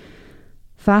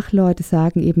 Fachleute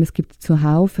sagen eben, es gibt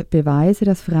zuhauf Beweise,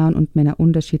 dass Frauen und Männer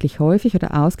unterschiedlich häufig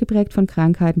oder ausgeprägt von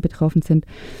Krankheiten betroffen sind,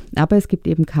 aber es gibt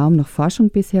eben kaum noch Forschung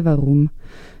bisher, warum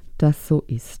das so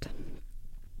ist.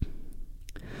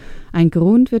 Ein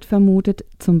Grund wird vermutet,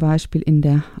 zum Beispiel in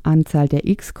der Anzahl der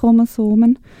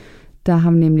X-Chromosomen. Da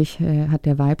hat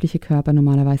der weibliche Körper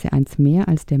normalerweise eins mehr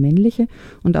als der männliche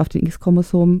und auf den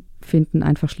X-Chromosomen finden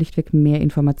einfach schlichtweg mehr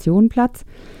Informationen Platz,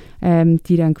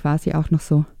 die dann quasi auch noch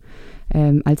so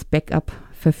als Backup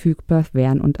verfügbar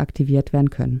wären und aktiviert werden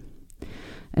können.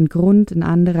 Ein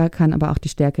anderer kann aber auch die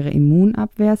stärkere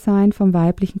Immunabwehr sein vom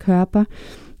weiblichen Körper.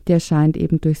 Der scheint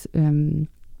eben durchs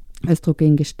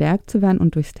Östrogen gestärkt zu werden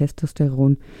und durchs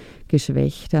Testosteron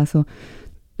geschwächt. Also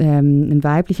ein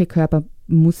weiblicher Körper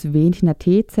muss weniger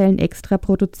T-Zellen extra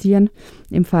produzieren,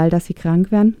 im Fall, dass sie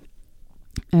krank werden.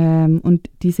 Und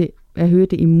diese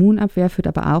erhöhte Immunabwehr führt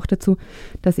aber auch dazu,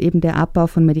 dass eben der Abbau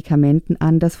von Medikamenten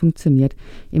anders funktioniert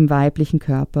im weiblichen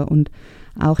Körper. Und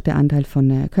auch der Anteil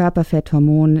von Körperfett,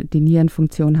 Hormonen, die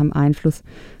Nierenfunktion haben Einfluss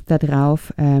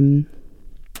darauf,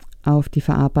 auf die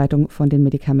Verarbeitung von den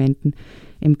Medikamenten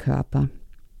im Körper.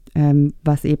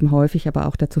 Was eben häufig aber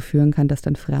auch dazu führen kann, dass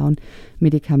dann Frauen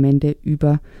Medikamente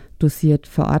überdosiert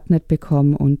verordnet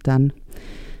bekommen und dann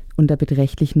unter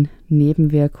beträchtlichen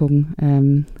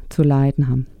Nebenwirkungen zu leiden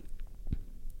haben.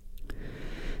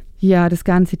 Ja, das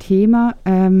ganze Thema,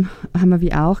 haben wir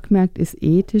wie auch gemerkt, ist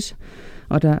ethisch,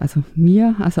 also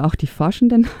auch die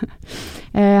Forschenden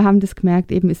haben das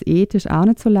gemerkt, eben ist ethisch auch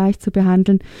nicht so leicht zu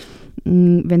behandeln,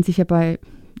 wenn sich aber,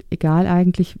 egal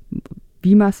eigentlich,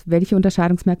 welche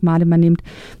Unterscheidungsmerkmale man nimmt,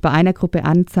 bei einer Gruppe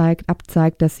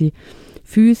abzeigt, dass sie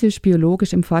physisch,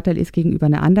 biologisch im Vorteil ist gegenüber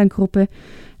einer anderen Gruppe,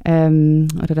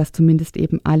 oder dass zumindest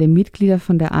eben alle Mitglieder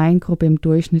von der einen Gruppe im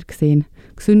Durchschnitt gesehen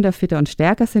gesünder, fitter und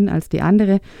stärker sind als die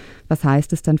andere. Was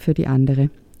heißt es dann für die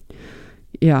andere?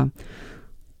 Ja,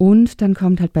 und dann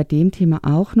kommt halt bei dem Thema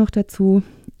auch noch dazu,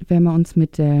 wenn wir uns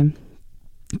mit der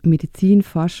Medizin,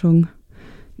 Forschung,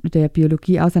 der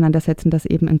Biologie auseinandersetzen, dass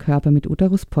eben ein Körper mit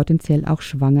Uterus potenziell auch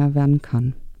schwanger werden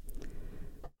kann.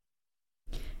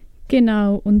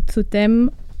 Genau, und zu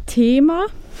dem Thema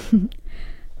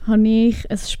habe ich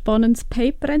ein spannendes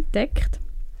Paper entdeckt.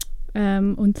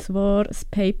 Und zwar das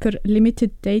Paper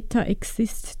Limited Data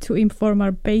Exists to Inform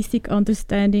Our Basic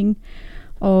Understanding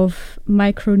of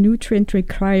Micronutrient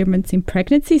Requirements in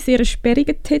Pregnancy. Sehr ein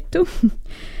sperriger Titel.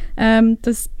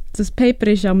 Das Paper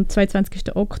ist am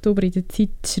 22. Oktober in der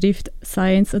Zeitschrift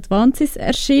Science Advances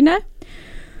erschienen.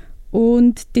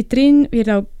 Und dort drin wird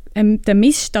auch der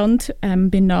Missstand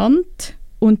benannt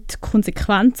und die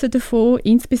Konsequenzen davon,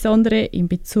 insbesondere in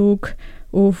Bezug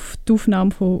auf die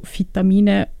Aufnahme von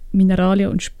Vitaminen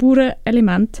Mineralien und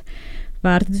Spurenelemente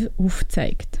werden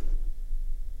aufgezeigt.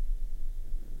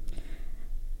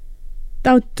 Die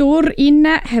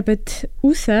AutorInnen haben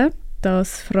heraus,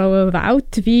 dass Frauen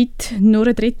weltweit nur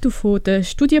ein Drittel der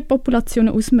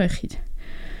Studienpopulationen ausmachen.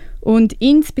 Und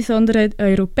insbesondere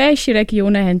europäische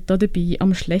Regionen haben dabei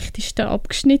am schlechtesten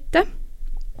abgeschnitten.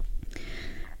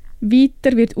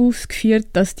 Weiter wird ausgeführt,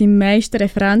 dass die meisten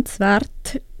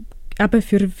Referenzwerte eben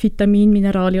für Vitamin,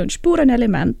 Mineralien und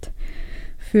Spurenelemente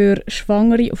für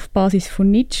Schwangere auf Basis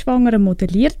von Nicht-Schwangeren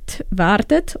modelliert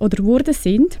werden oder wurden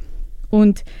sind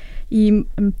und in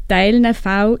Teilen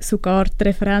Fällen sogar der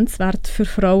Referenzwert für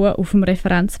Frauen auf dem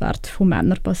Referenzwert von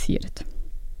Männern basiert.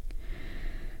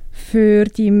 Für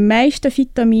die meisten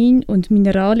Vitamin- und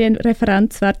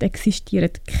Mineralienreferenzwerte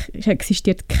existiert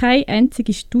keine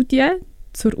einzige Studie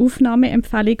zur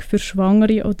Aufnahmeempfehlung für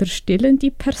schwangere oder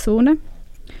stillende Personen.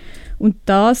 Und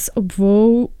das,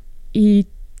 obwohl in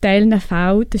Teilen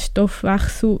Fällen der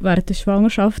Stoffwechsel während der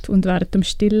Schwangerschaft und während dem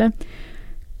Stillen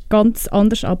ganz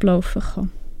anders ablaufen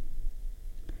kann.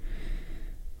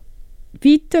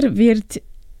 Weiter wird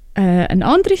eine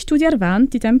andere Studie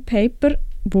erwähnt in diesem Paper,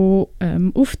 wo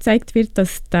aufgezeigt wird,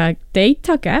 dass der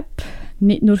Data Gap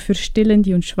nicht nur für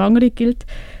Stillende und Schwangere gilt,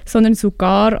 sondern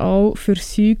sogar auch für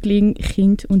Säuglinge,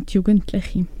 Kinder und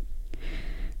Jugendliche.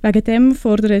 Wegen dem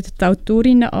fordern die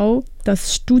Autorinnen auch,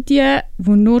 dass Studien,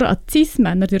 die nur an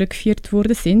Cis-Männer durchgeführt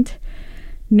worden sind,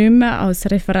 nicht mehr als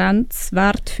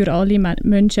Referenzwert für alle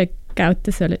Menschen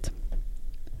gelten sollen.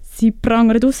 Sie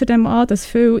prangern außerdem an, dass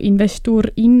viele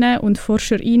InvestorInnen und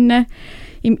ForscherInnen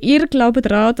im Irrglauben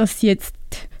daran, dass sie jetzt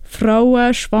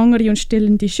Frauen, Schwangere und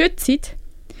Stillende schützen,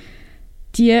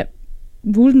 die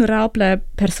vulnerablen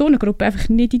Personengruppen einfach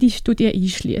nicht in die Studie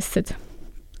einschließen.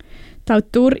 Die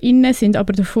AutorInnen sind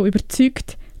aber davon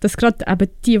überzeugt, dass gerade eben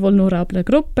die vulnerablen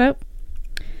Gruppen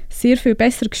sehr viel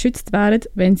besser geschützt werden,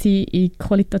 wenn sie in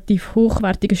qualitativ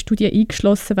hochwertige Studien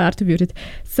eingeschlossen werden würden.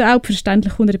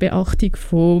 Selbstverständlich unter Beachtung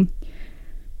von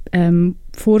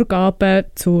Vorgaben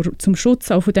zum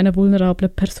Schutz auch von diesen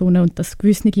vulnerablen Personen und dass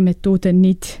gewisse Methoden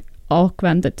nicht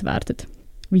angewendet werden.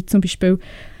 Wie zum Beispiel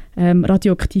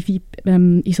radioaktive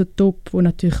Isotope, die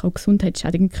natürlich auch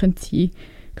gesundheitsschädigend sein können,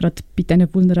 gerade bei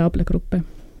diesen vulnerablen Gruppen.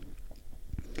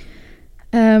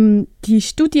 Die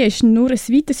Studie ist nur ein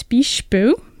weiteres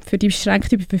Beispiel für die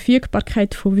beschränkte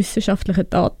Verfügbarkeit von wissenschaftlichen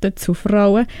Daten zu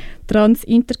Frauen, trans-,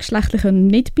 intergeschlechtlichen und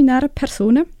nicht-binären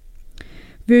Personen,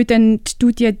 weil dann die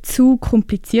Studien zu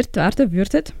kompliziert werden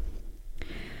würden.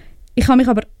 Ich habe mich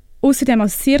aber außerdem auch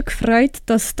sehr gefreut,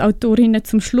 dass die Autorinnen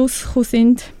zum Schluss gekommen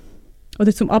sind,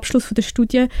 oder zum Abschluss der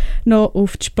Studie noch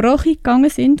auf die Sprache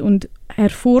gegangen sind und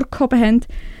hervorgehoben haben,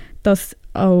 dass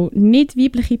auch nicht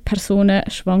weibliche Personen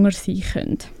schwanger sein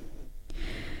können.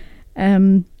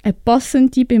 Eine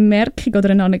passende Bemerkung oder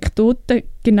eine Anekdote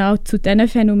genau zu diesen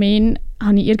Phänomenen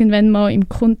habe ich irgendwann mal im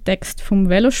Kontext vom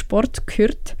Velosport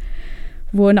gehört,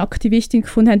 wo eine Aktivistin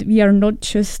gefunden hat, «We are not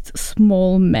just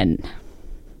small men».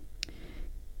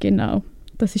 Genau,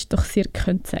 das ist doch sehr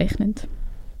kennzeichnend.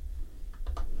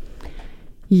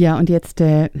 Ja, und jetzt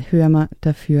hören wir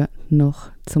dafür noch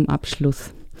zum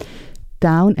Abschluss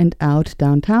Down and Out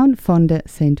Downtown von der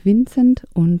St. Vincent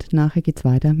und nachher geht es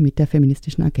weiter mit der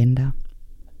feministischen Agenda.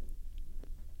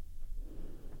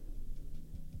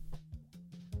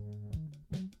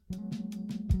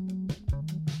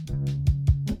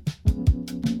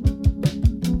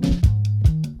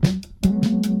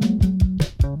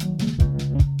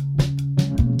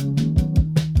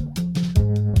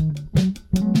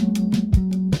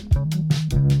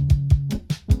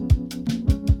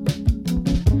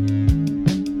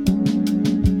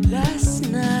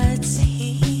 Last night's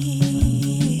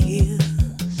heels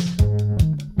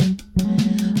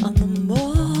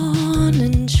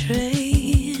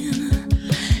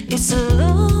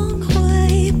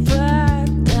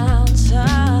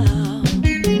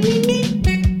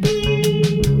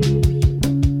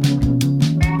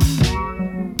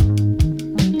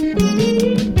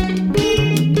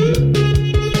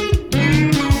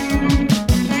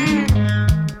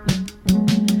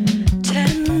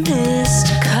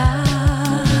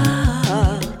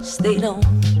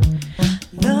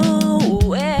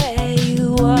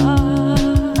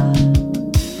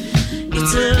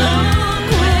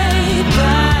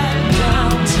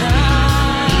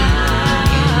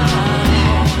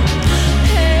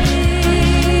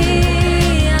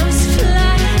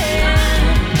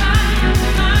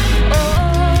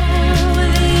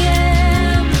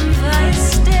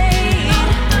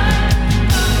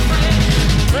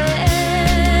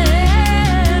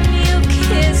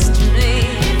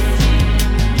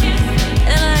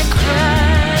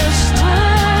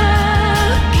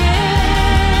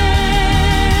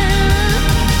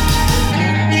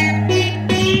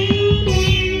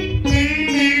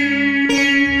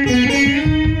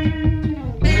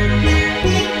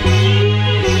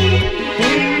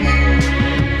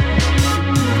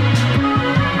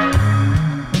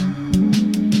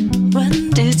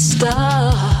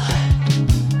start.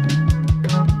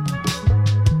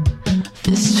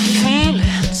 This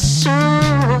feeling so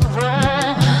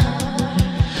wrong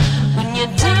when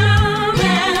you're down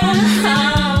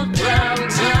and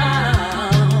downtown.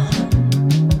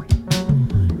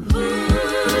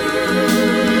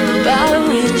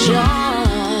 Battery John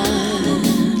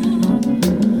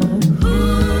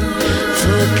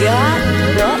forgot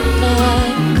but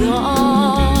not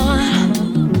gone.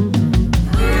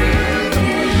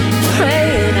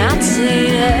 Praying I'd see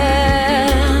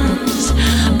hands,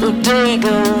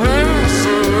 bodega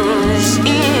roses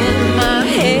in my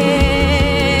hands.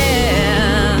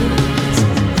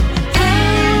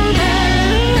 And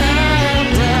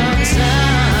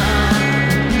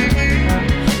downtown,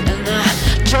 and the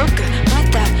joker with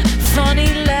that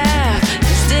funny laugh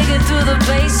is digging through the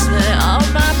basement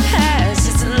of my past.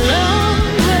 It's a long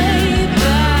way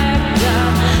back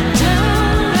down, downtown.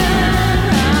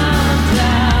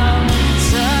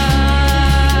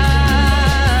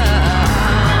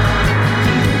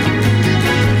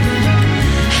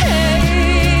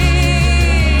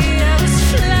 Hey, I was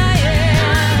flying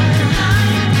over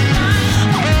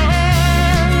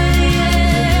the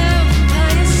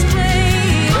Empire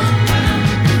State.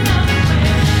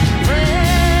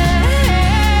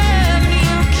 Then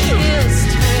you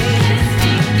kissed me,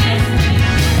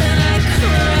 and I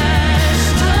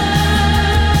crashed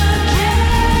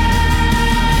again.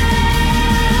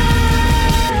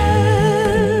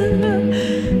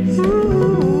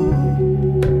 Ooh.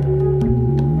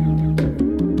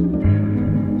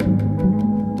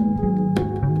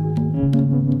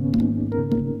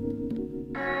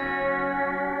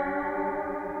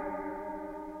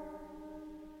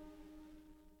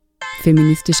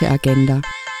 Feministische Agenda.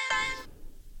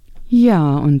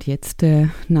 Ja, und jetzt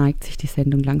neigt sich die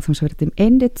Sendung langsam schon wieder dem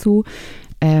Ende zu.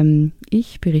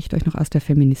 Ich berichte euch noch aus der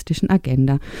feministischen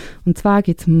Agenda. Und zwar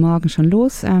geht es morgen schon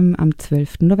los, am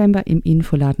 12. November im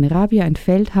Infoladen Rabia in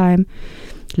Feldheim.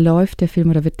 Läuft der Film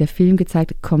oder wird der Film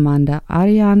gezeigt, Commander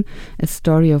Aryan, A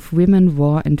Story of Women,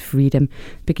 War and Freedom.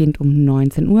 Beginnt um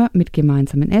 19 Uhr mit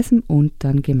gemeinsamen Essen und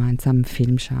dann gemeinsamen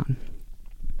Filmschauen.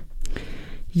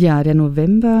 Ja, der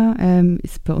November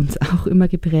ist bei uns auch immer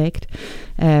geprägt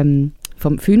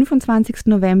vom 25.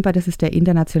 November, das ist der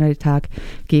internationale Tag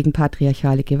gegen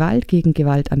patriarchale Gewalt, gegen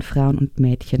Gewalt an Frauen und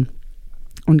Mädchen.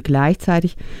 Und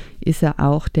gleichzeitig ist er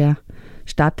auch der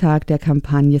Stadttag der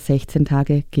Kampagne 16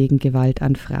 Tage gegen Gewalt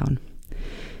an Frauen.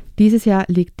 Dieses Jahr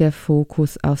liegt der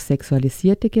Fokus auf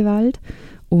sexualisierte Gewalt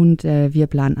und wir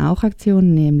planen auch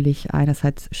Aktionen, nämlich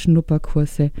einerseits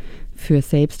Schnupperkurse für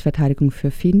Selbstverteidigung für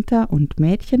Finter und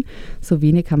Mädchen sowie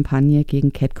eine Kampagne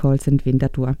gegen Catcalls in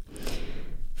Winterthur.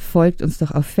 Folgt uns doch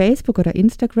auf Facebook oder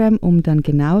Instagram, um dann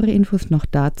genauere Infos noch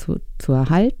dazu zu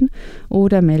erhalten,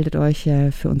 oder meldet euch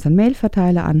für unseren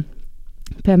Mailverteiler an,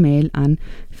 per Mail an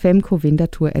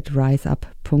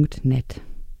femcowinterthur@riseup.net.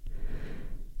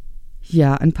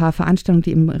 Ja, ein paar Veranstaltungen,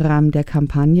 die im Rahmen der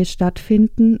Kampagne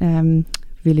stattfinden,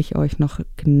 will ich euch noch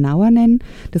genauer nennen.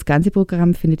 Das ganze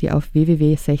Programm findet ihr auf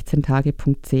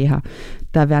www.16tage.ch.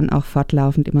 Da werden auch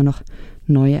fortlaufend immer noch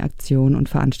neue Aktionen und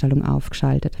Veranstaltungen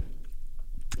aufgeschaltet.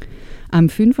 Am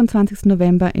 25.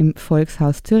 November im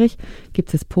Volkshaus Zürich gibt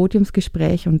es das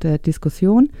Podiumsgespräch und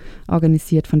Diskussion,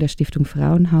 organisiert von der Stiftung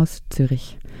Frauenhaus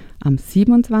Zürich. Am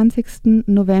 27.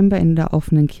 November in der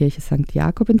offenen Kirche St.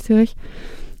 Jakob in Zürich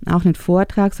auch einen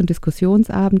Vortrags- und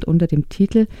Diskussionsabend unter dem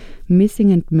Titel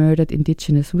Missing and Murdered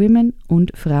Indigenous Women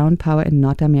und Frauenpower in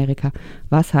Nordamerika.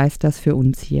 Was heißt das für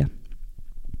uns hier?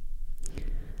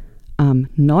 Am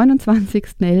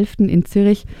 29.11. in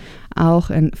Zürich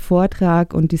auch ein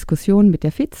Vortrag und Diskussion mit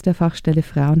der FIZ, der Fachstelle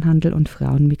Frauenhandel und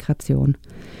Frauenmigration.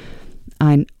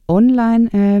 Ein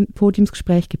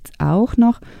Online-Podiumsgespräch gibt es auch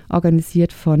noch,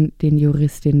 organisiert von den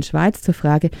Juristinnen Schweiz zur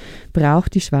Frage,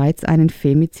 braucht die Schweiz einen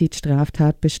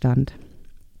Femizid-Straftatbestand?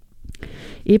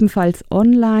 Ebenfalls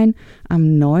online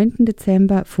am 9.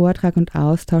 Dezember Vortrag und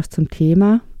Austausch zum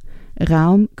Thema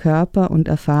Raum, Körper und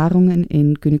Erfahrungen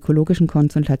in gynäkologischen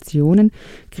Konsultationen,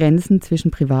 Grenzen zwischen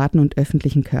privaten und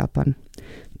öffentlichen Körpern.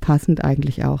 Passend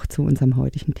eigentlich auch zu unserem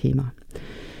heutigen Thema.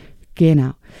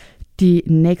 Genau. Die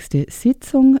nächste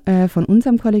Sitzung von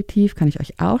unserem Kollektiv kann ich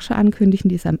euch auch schon ankündigen.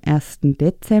 Die ist am 1.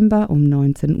 Dezember um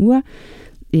 19 Uhr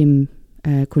im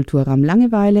Kulturraum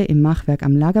Langeweile im Machwerk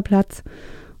am Lagerplatz.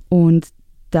 Und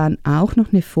dann auch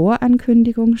noch eine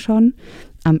Vorankündigung schon.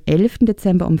 Am 11.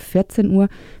 Dezember um 14 Uhr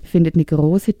findet eine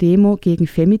große Demo gegen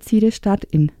Femizide statt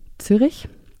in Zürich.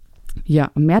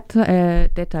 Ja, mehr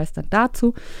Details dann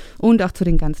dazu und auch zu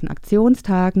den ganzen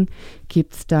Aktionstagen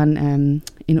gibt es dann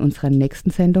in unserer nächsten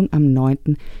Sendung am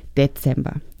 9.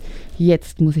 Dezember.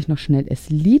 Jetzt muss ich noch schnell das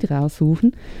Lied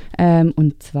raussuchen.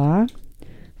 Und zwar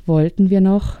wollten wir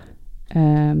noch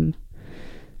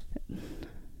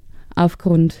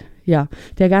aufgrund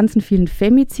der ganzen vielen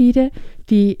Femizide,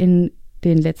 die in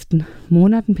den letzten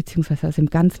Monaten bzw. also im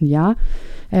ganzen Jahr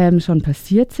schon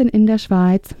passiert sind in der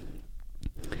Schweiz,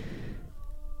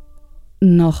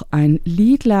 noch ein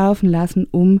Lied laufen lassen,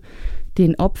 um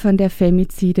den Opfern der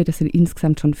Femizide, das sind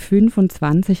insgesamt schon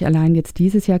 25 allein jetzt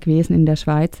dieses Jahr gewesen in der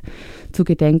Schweiz, zu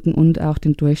gedenken und auch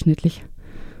den durchschnittlich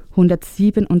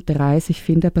 137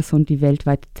 Finderpersonen, die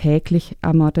weltweit täglich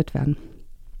ermordet werden.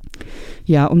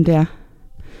 Ja, um der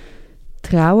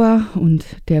Trauer und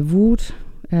der Wut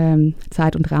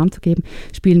Zeit und Raum zu geben,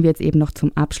 spielen wir jetzt eben noch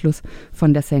zum Abschluss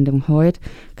von der Sendung heute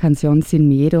Canción Sin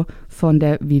Miedo von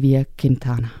der Vivier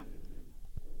Quintana.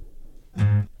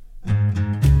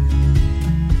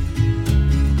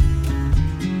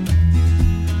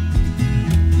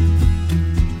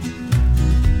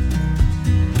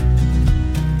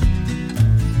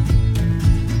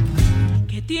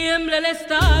 Que tiemble el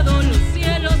Estado, los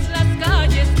cielos, las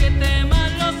calles, que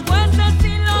teman los jueces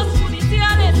y los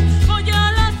judiciales. Hoy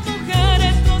a las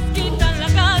mujeres nos quitan la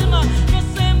calma, nos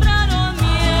sembraron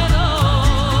miedo,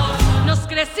 nos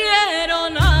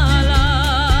crecieron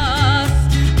alas.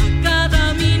 A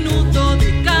cada minuto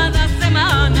de cada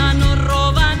semana nos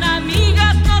roban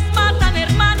amigas, nos matan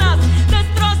hermanas,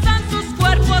 destrozan sus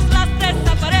cuerpos, las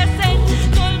desaparecen.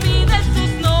 No olviden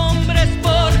sus nombres,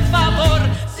 por favor,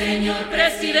 señor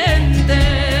presidente.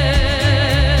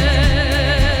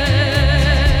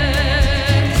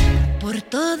 Por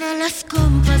todas las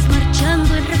compas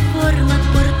marchando en Reforma,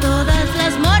 por todas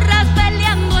las morras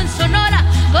peleando en Sonora,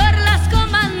 por las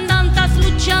comandantas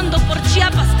luchando por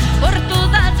Chiapas, por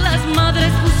todas las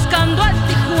madres buscando a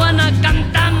Tijuana.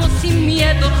 Cantamos sin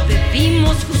miedo,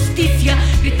 pedimos justicia,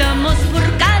 gritamos por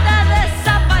cada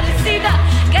desaparecida.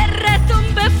 Que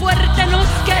retumbe fuerte, nos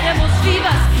queremos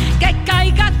vivas, que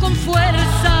caiga con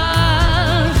fuerza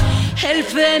el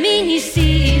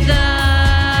feminicida.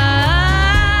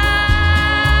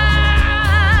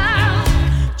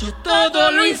 Yo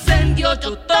todo lo incendio,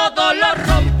 yo todo lo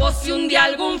rompo. Si un día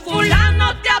algún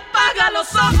fulano te apaga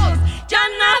los ojos, ya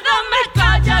nada me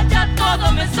calla, ya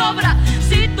todo me sobra.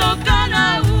 Si tocan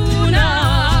a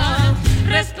una,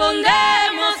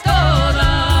 respondemos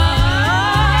todas.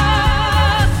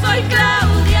 Soy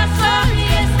Claudia, soy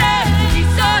Esther y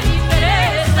soy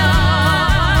Teresa.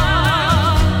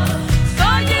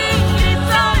 Soy Ingrid,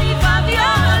 soy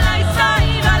Fabiola y soy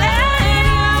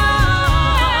Valeria.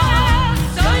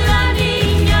 Soy la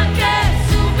niña que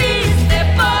subiste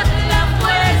por la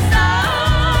fuerza.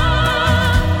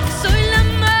 Soy la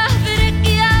madre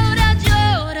que ahora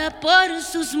llora por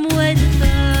sus muertas.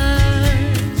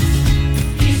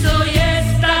 Y soy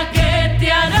esta que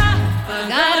te hará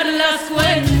pagar las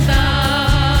cuentas.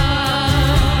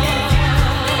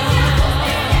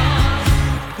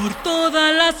 Por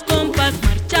todas las compas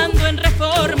marchando en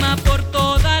Reforma, por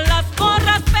todas las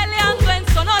morras peleando en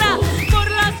Sonora, por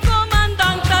las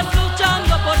comandantas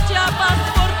luchando por Chiapas,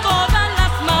 por todas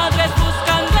las madres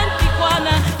buscando en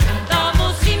Tijuana.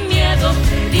 Cantamos sin miedo,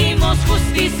 pedimos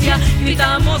justicia,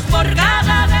 gritamos por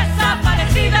cada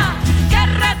desaparecida. Que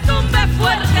retumbe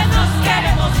fuerte, nos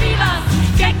queremos vivas,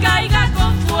 que caiga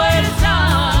con fuerza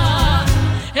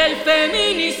el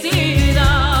feminicida.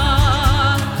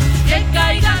 Que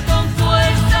caiga con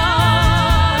fuerza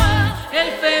el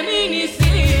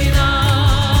feminicida.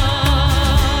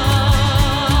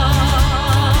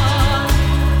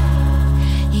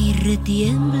 Y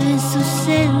retiembla en sus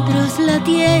centros la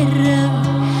tierra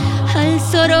al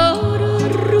sororo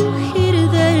rugir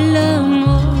del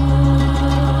amor.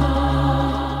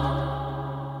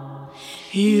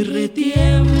 Y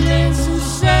retiembla en sus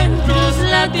centros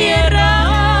la tierra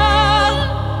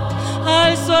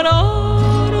al sororo